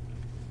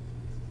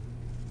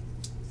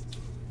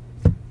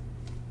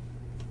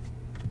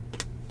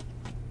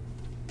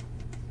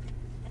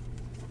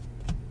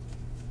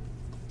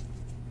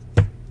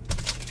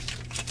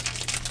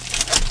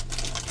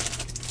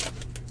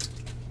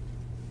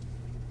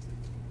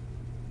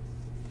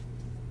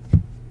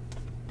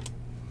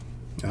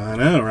 I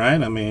know,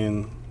 right? I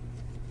mean,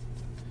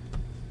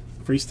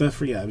 free stuff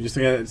for yeah. Just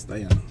gotta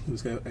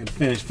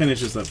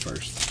finish this up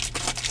first.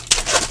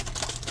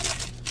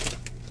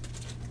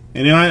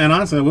 And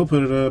honestly, I will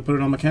put it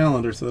on my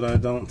calendar so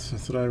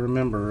that I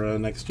remember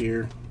next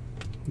year.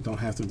 Don't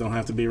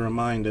have to be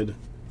reminded.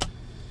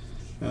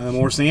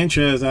 More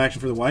Sanchez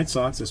action for the White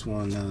Sox. This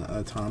one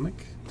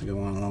atomic to go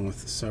on along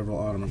with several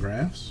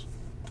autographs.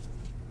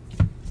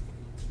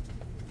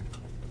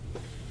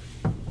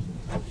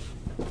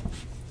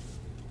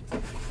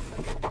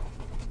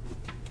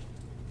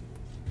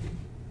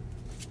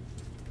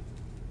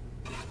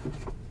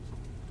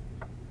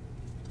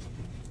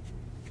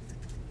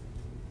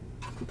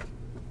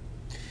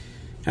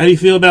 How do you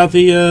feel about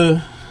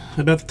the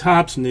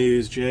Topps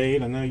news,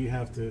 Jade? I know you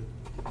have to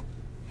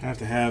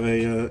have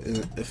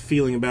a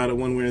feeling about it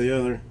one way or the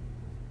other.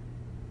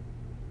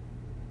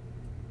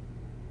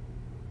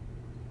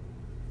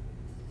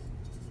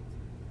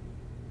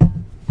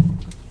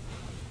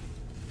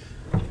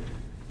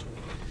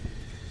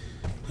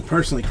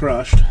 personally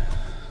crushed.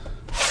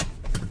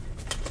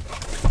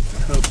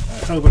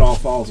 I hope it all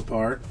falls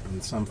apart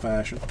in some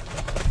fashion.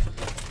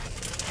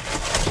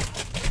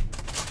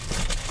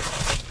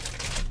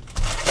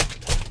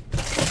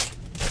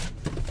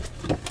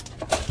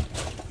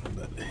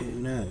 But who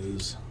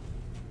knows?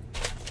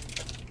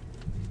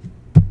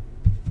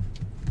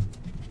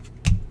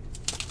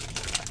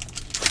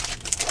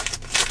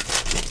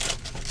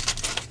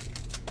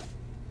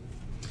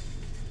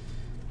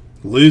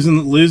 Losing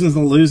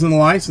the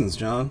license,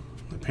 John.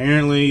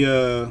 Apparently,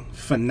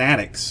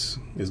 Fanatics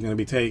is going to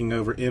be taking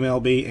over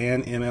MLB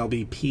and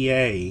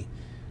MLBPA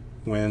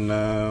when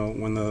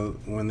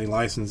the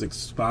license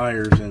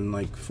expires in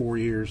like 4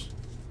 years.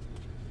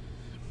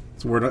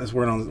 It's word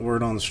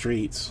on the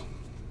streets.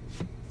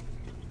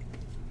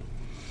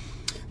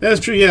 That's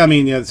true. Yeah, I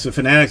mean, yeah. So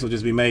Fanatics will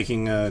just be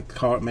making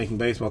making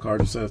baseball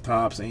cards instead of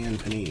Topps and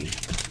Panini.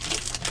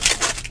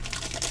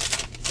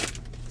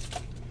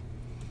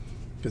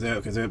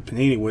 Because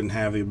Panini wouldn't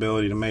have the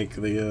ability to make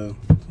the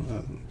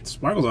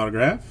Sparkles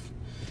autograph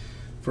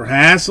for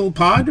Hassel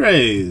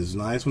Padres.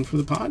 Nice one for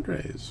the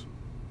Padres.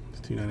 It's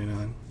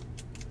 $2.99.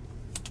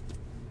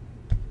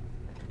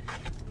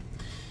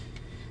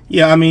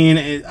 Yeah, I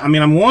mean,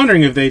 I'm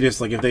wondering if they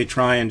just if they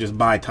try and just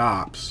buy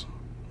Topps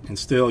and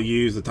still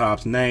use the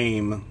Topps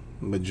name,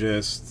 but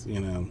just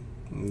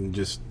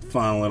just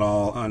funnel it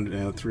all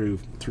under, through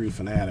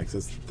Fanatics.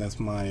 That's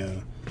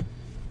my.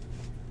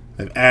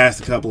 I've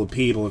asked a couple of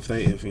people if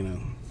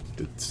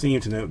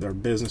seem to know they're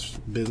business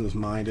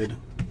minded,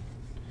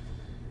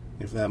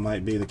 if that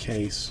might be the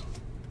case.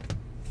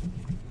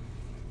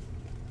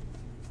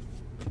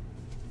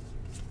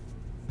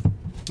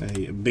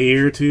 A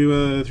beer to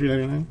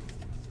 $3.99.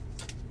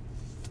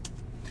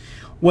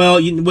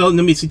 Well,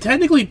 let me see.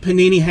 Technically,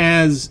 Panini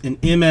has an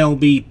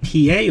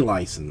MLBPA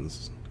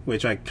license,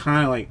 which I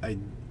kind of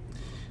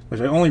which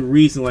I only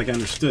recently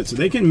understood. So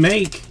they can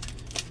make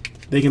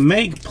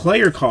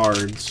player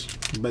cards,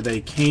 but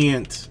they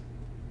can't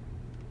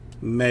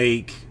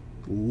make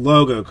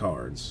logo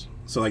cards.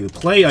 So like the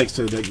player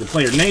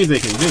names they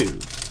can do,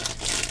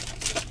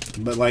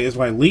 but like that's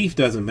why Leaf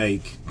doesn't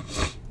make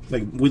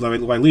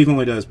why Leaf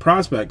only does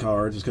prospect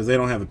cards is because they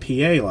don't have a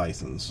PA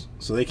license,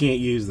 so they can't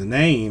use the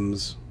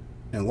names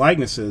and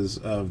likenesses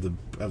of the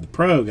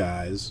pro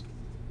guys.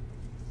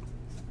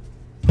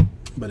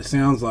 But it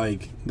sounds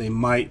like they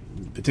might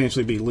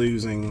potentially be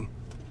losing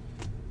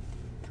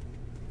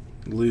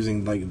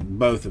like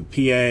both the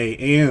PA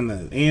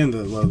and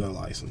the logo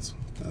license.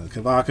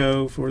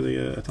 Cavaco for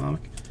the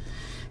Atomic.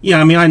 Yeah,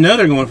 I mean I know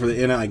they're going for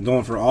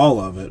going for all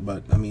of it,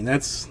 but I mean I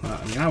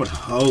would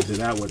hope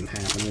that wouldn't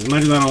happen. As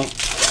much as I don't,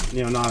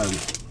 not a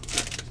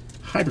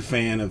hyper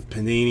fan of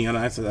Panini,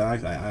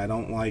 I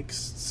don't like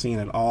seeing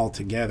it all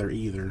together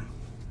either.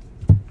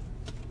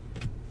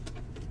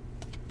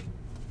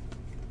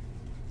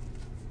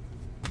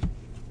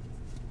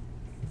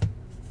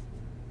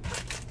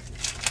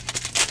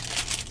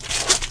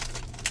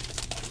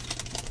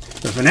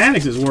 The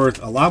Fanatics is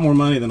worth a lot more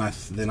money than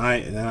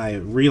I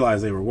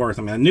realized they were worth.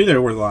 I mean, I knew they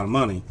were worth a lot of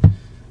money,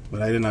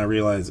 but I did not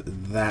realize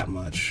that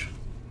much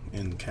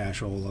in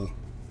cashola.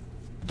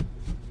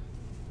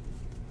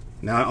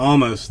 Now I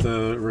almost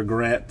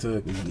regret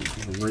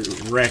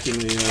wrecking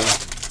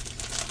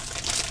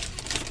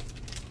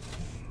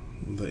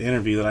the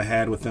interview that I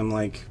had with them.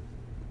 Like,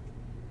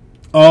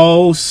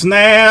 oh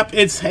snap!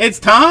 It's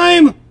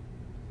time.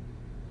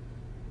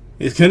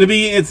 It's gonna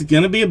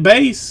be a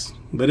base.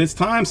 But it's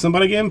time.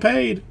 Somebody getting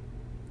paid.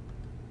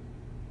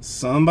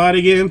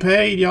 Somebody getting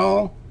paid,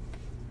 y'all.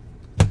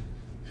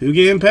 Who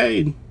getting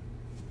paid?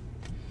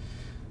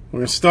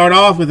 We're going to start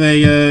off with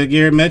a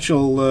Garrett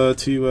Mitchell to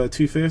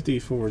 250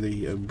 for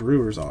the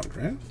Brewers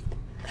autograph.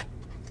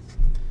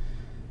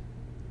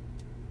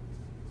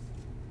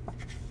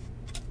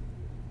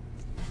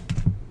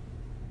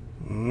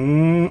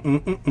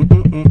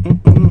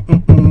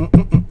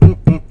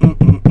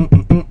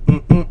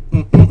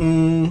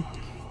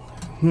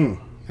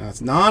 Now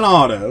it's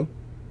non-auto.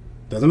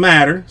 Doesn't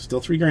matter.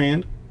 Still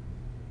 $3,000.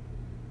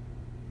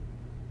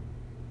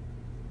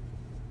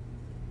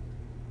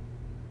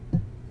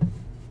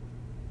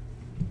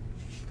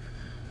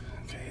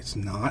 Okay, it's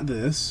not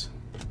this.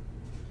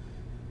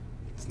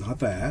 It's not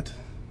that.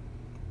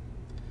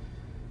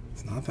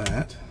 It's not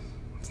that.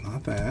 It's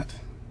not that.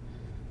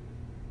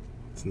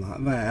 It's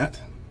not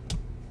that.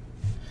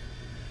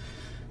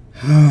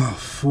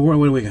 What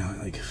do we got?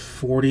 Like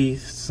 40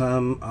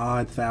 some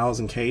odd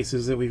thousand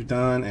cases that we've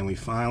done, and we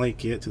finally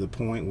get to the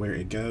point where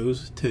it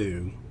goes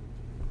to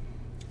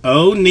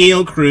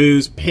O'Neal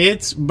Cruz,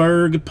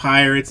 Pittsburgh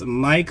Pirates,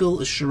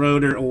 Michael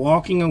Schroeder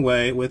walking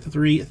away with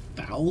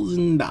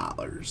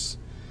 $3,000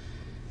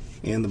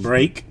 in the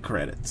break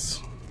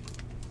credits.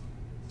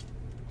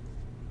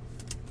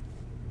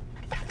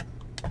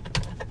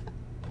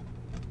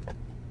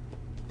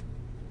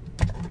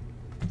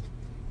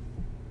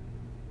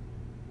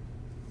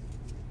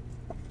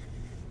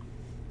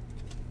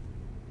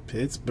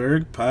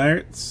 Pittsburgh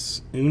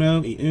Pirates, uno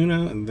y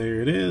uno, and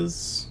there it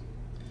is.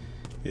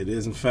 It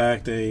is in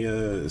fact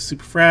a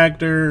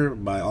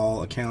SUPERFRACTOR by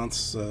all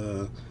accounts.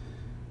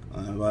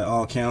 By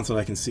all accounts that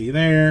I can see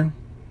there.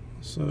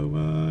 So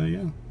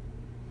yeah.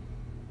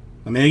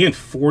 I mean, again,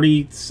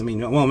 40. I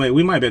mean, well, maybe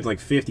we might be at like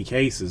 50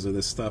 cases of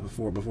this stuff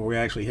before we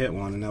actually hit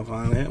one, and now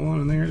finally hit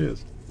one, and there it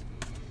is.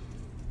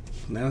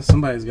 Now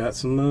somebody's got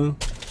some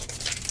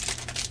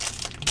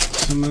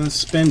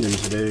spending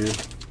to do,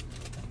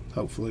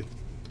 hopefully.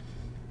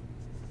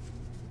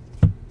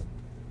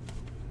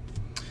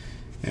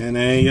 And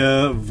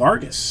a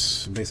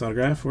Vargas base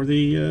autograph for the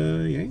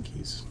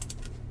Yankees.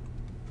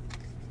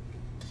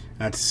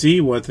 To see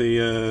what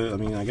the I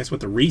mean, I guess what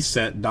the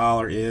reset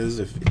dollar is,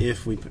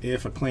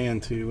 if I plan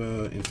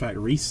to in fact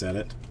reset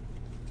it.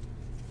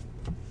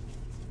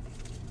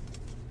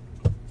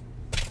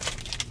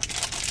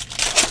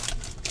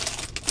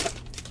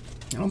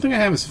 I don't think I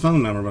have his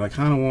phone number, but I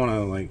kind of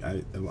want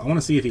to I want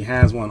to see if he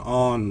has one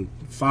on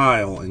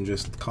file and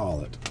just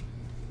call it.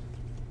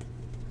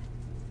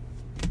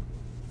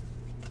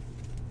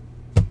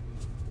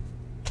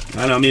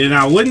 I don't know, I mean,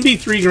 now it wouldn't be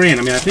 $3 grand.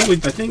 I mean, I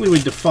think we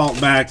would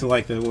default back to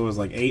like what was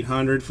like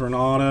 800 for an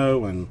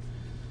auto, and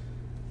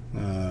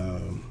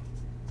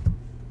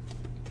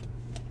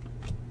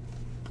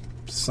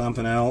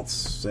something else,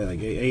 say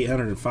like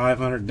 800 and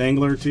 500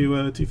 Dingler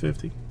to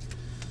 250.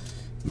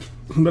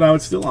 But I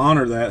would still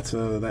honor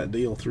that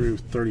deal through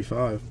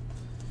 35.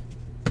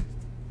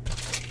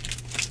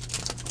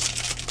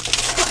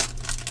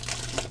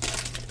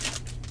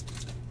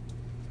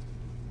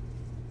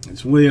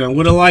 It's weird. I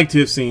would have liked to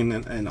have seen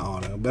an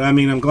auto, but I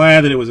mean, I'm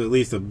glad that it was at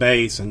least a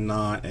base and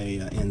not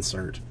a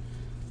insert.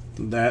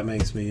 That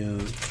makes me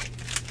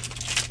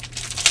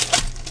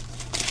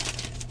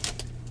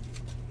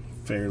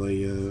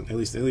fairly at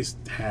least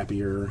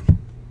happier.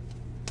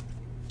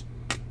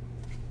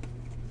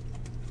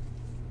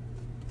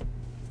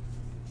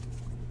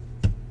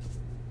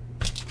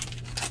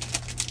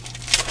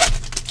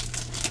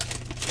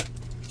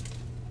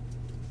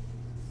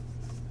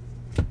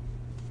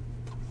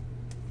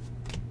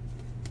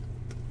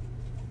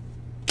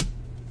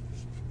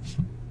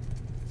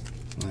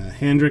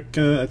 Hendrick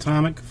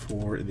Atomic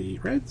for the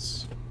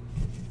Reds.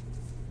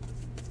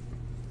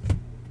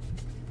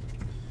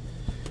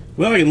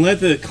 Well, I can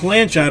let the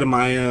clench out of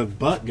my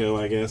butt go,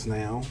 I guess,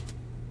 now.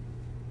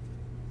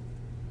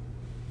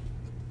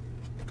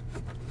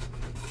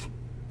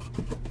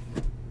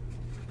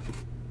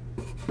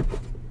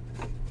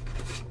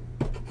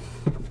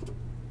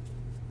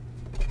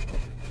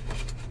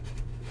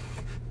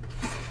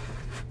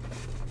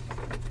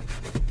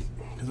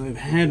 Because I've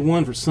had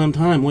one for some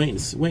time, waiting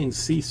to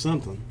see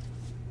something.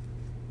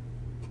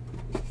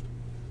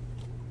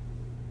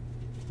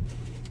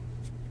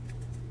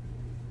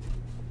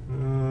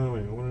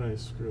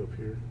 Screw up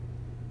here.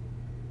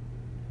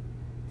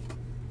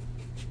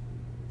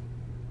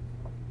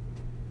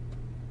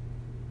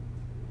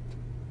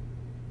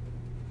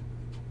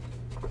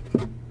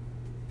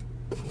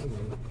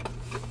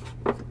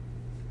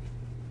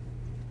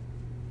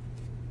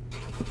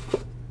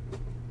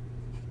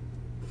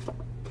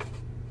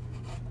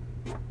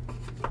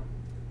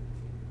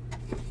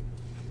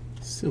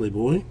 Silly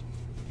boy.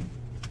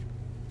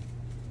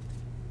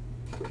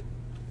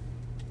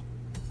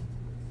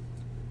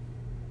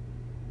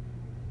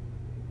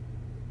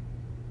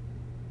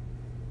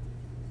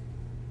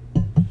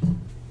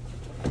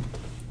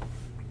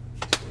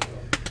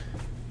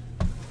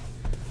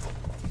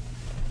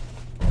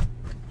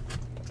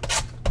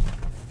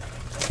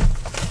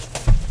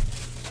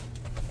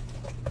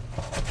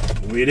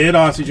 We did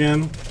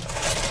oxygen.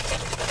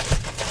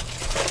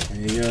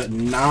 A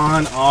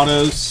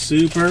non-auto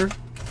super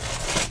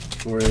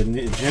for a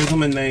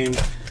gentleman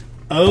named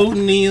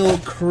O'Neal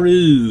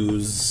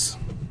Cruz,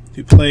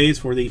 who plays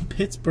for the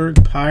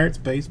Pittsburgh Pirates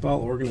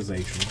baseball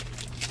organization.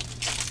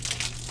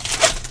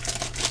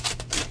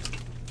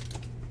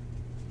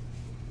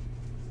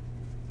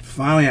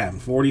 Finally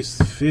happened. 40,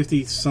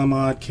 50 some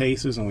odd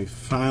cases, and we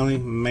finally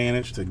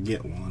managed to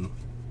get one.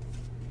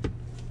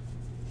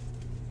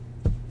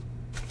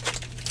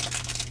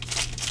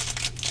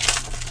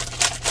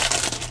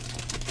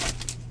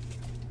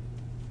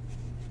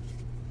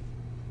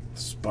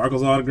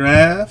 Sparkles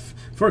autograph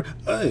for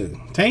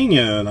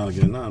Tanya, not a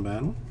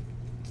bad one.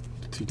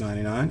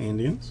 $2.99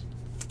 Indians.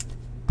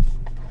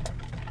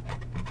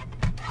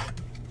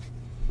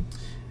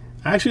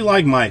 I actually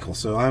like Michael,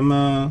 so I'm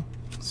okay.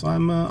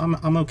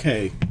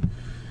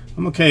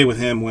 I'm okay with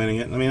him winning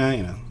it. I mean,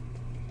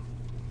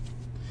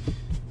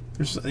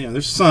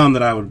 there's some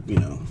that I would,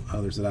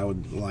 others that I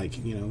would like,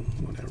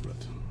 whatever.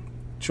 But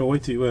Choi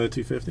to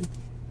 250.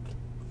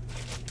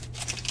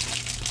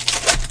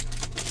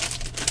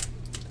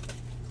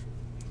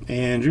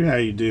 Andrew, how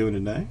you doing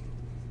today?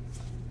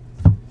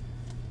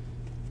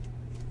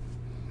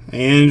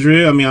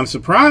 Andrew, I mean, I'm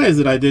surprised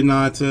that I did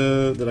not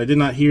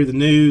hear the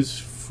news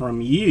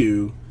from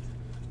you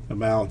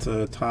about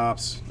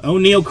Topps.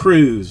 O'Neal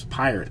Cruz,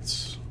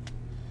 Pirates.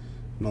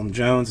 Bowman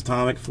Jones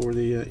Atomic for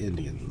the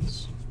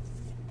Indians.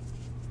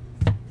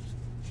 I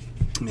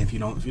mean, if you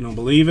don't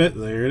believe it,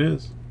 there it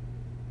is.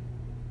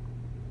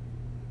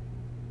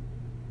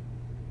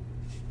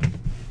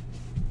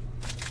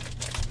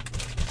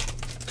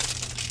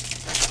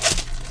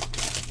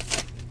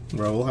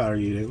 Roll, how are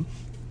you doing?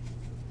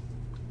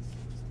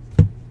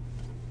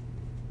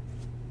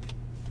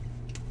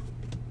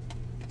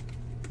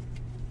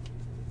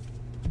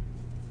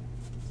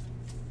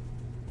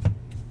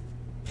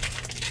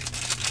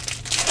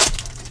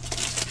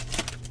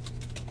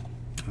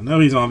 I know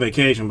he's on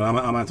vacation, but I'm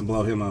gonna have to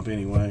blow him up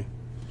anyway.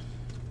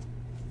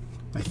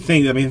 I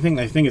think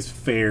it's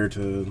fair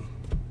to,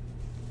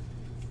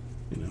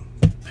 you know,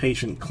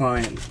 patient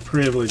client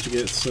privilege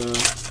gets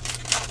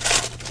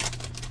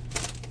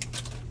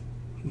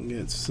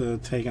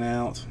taken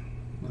out.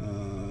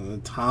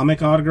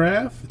 Atomic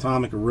autograph,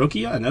 atomic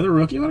rookie, another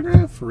rookie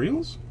autograph for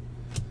reals.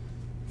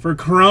 For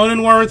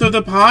Cronenworth of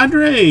the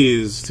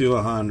Padres to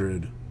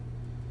 100.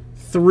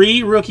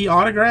 3 rookie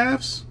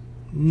autographs?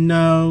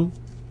 No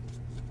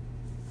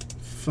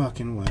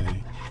fucking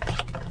way.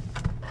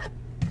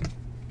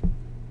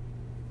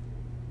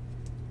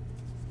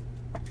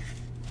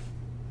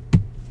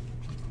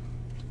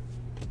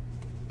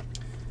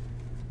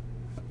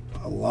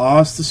 I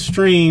lost the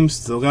stream,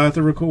 still got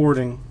the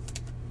recording.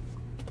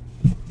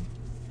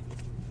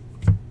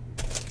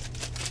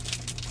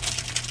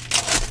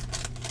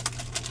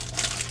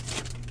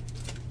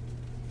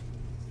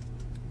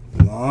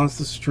 Lost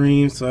the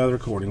stream, still got the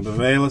recording.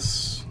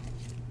 Bavelis.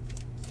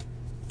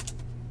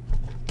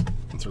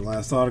 That's our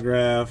last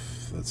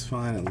autograph. That's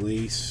fine at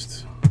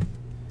least.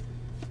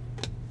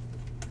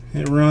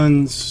 It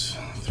runs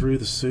through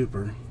the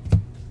super.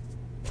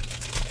 At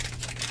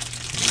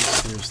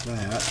least there's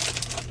that.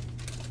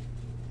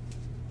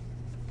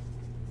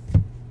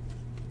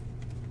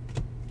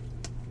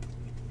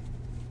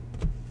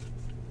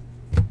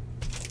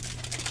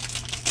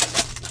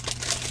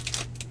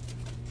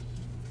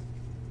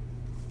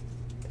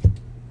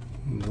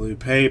 Blue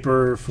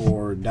paper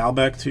for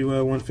Dalbec to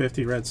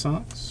 150 Red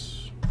Sox.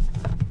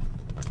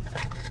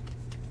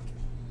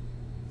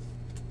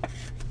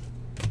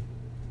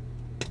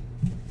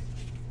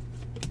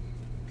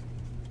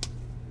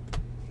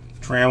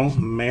 Trammell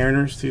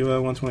Mariners to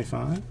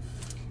 125.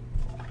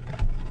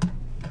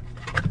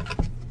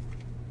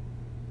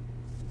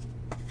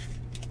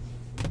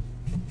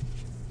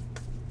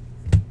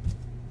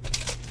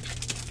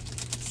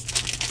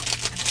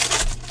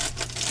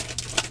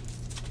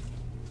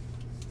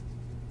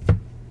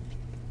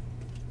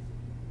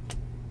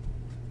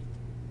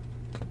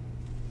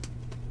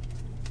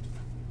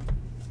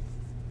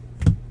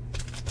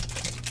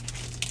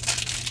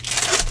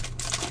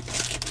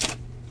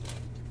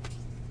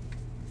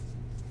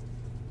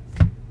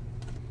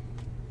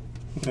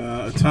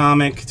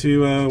 Atomic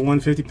to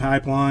 150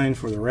 Pipeline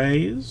for the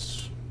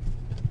Rays.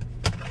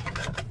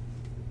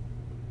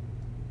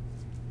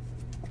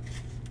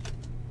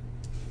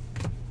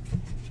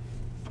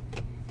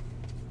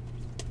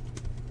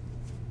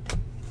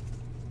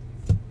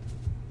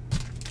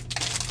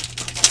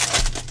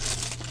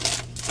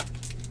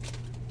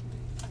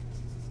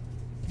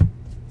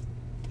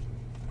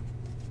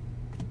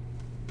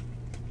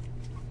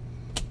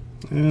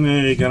 And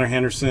a Gunnar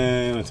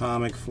Henderson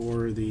Atomic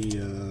for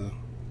the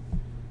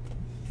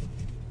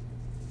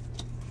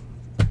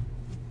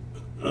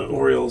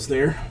Orioles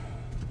there.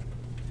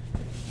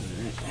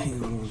 Alright,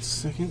 hang on 1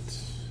 second.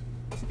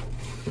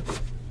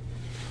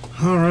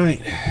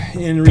 Alright,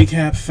 in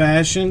recap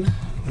fashion,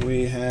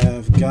 we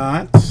have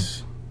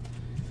got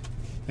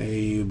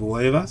a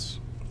Buevas,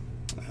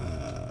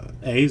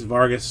 A's,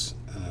 Vargas,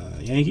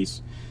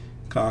 Yankees,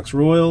 Cox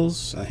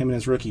Royals,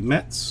 Jimenez rookie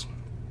Mets,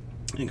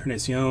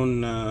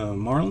 Encarnacion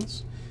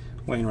Marlins,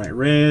 Wainwright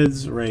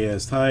Reds,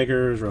 Reyes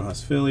Tigers,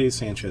 Rojas Phillies,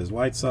 Sanchez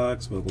White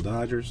Sox, Vogel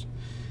Dodgers,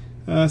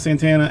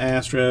 Santana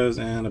Astros,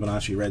 and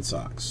Abanachi Red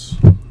Sox.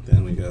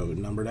 Then we go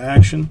numbered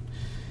action.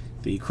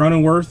 The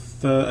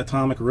Cronenworth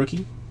Atomic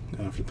Rookie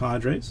for the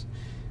Padres.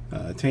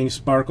 Tanya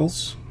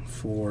Sparkles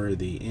for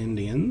the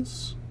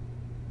Indians.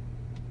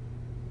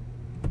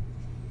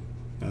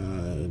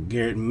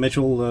 Garrett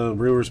Mitchell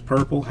Brewers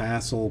Purple.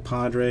 Hassel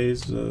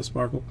Padres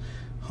Sparkle.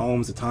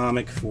 Holmes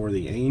Atomic for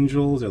the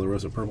Angels. De La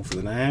Rosa Purple for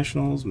the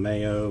Nationals.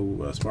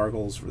 Mayo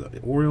Sparkles for the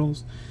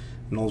Orioles.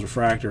 Knowles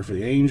Refractor for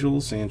the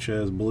Angels.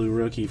 Sanchez Blue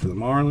Rookie for the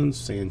Marlins.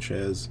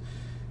 Sanchez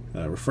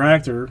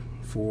Refractor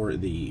for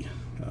the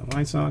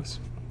White Sox.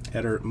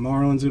 Header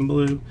Marlins in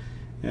blue.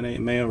 And a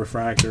Mayo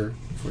Refractor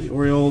for the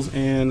Orioles.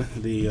 And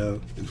the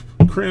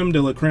Creme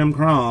de la Creme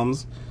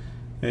Croms.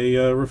 Finally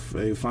got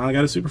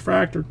a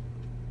Superfractor.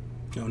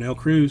 O'Neill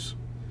Cruz.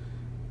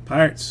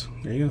 Pirates.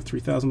 There you go.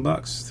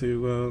 $3,000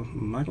 to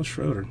Michael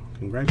Schroeder.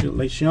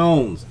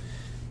 Congratulations.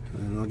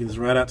 And I'll get this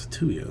right out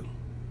to you.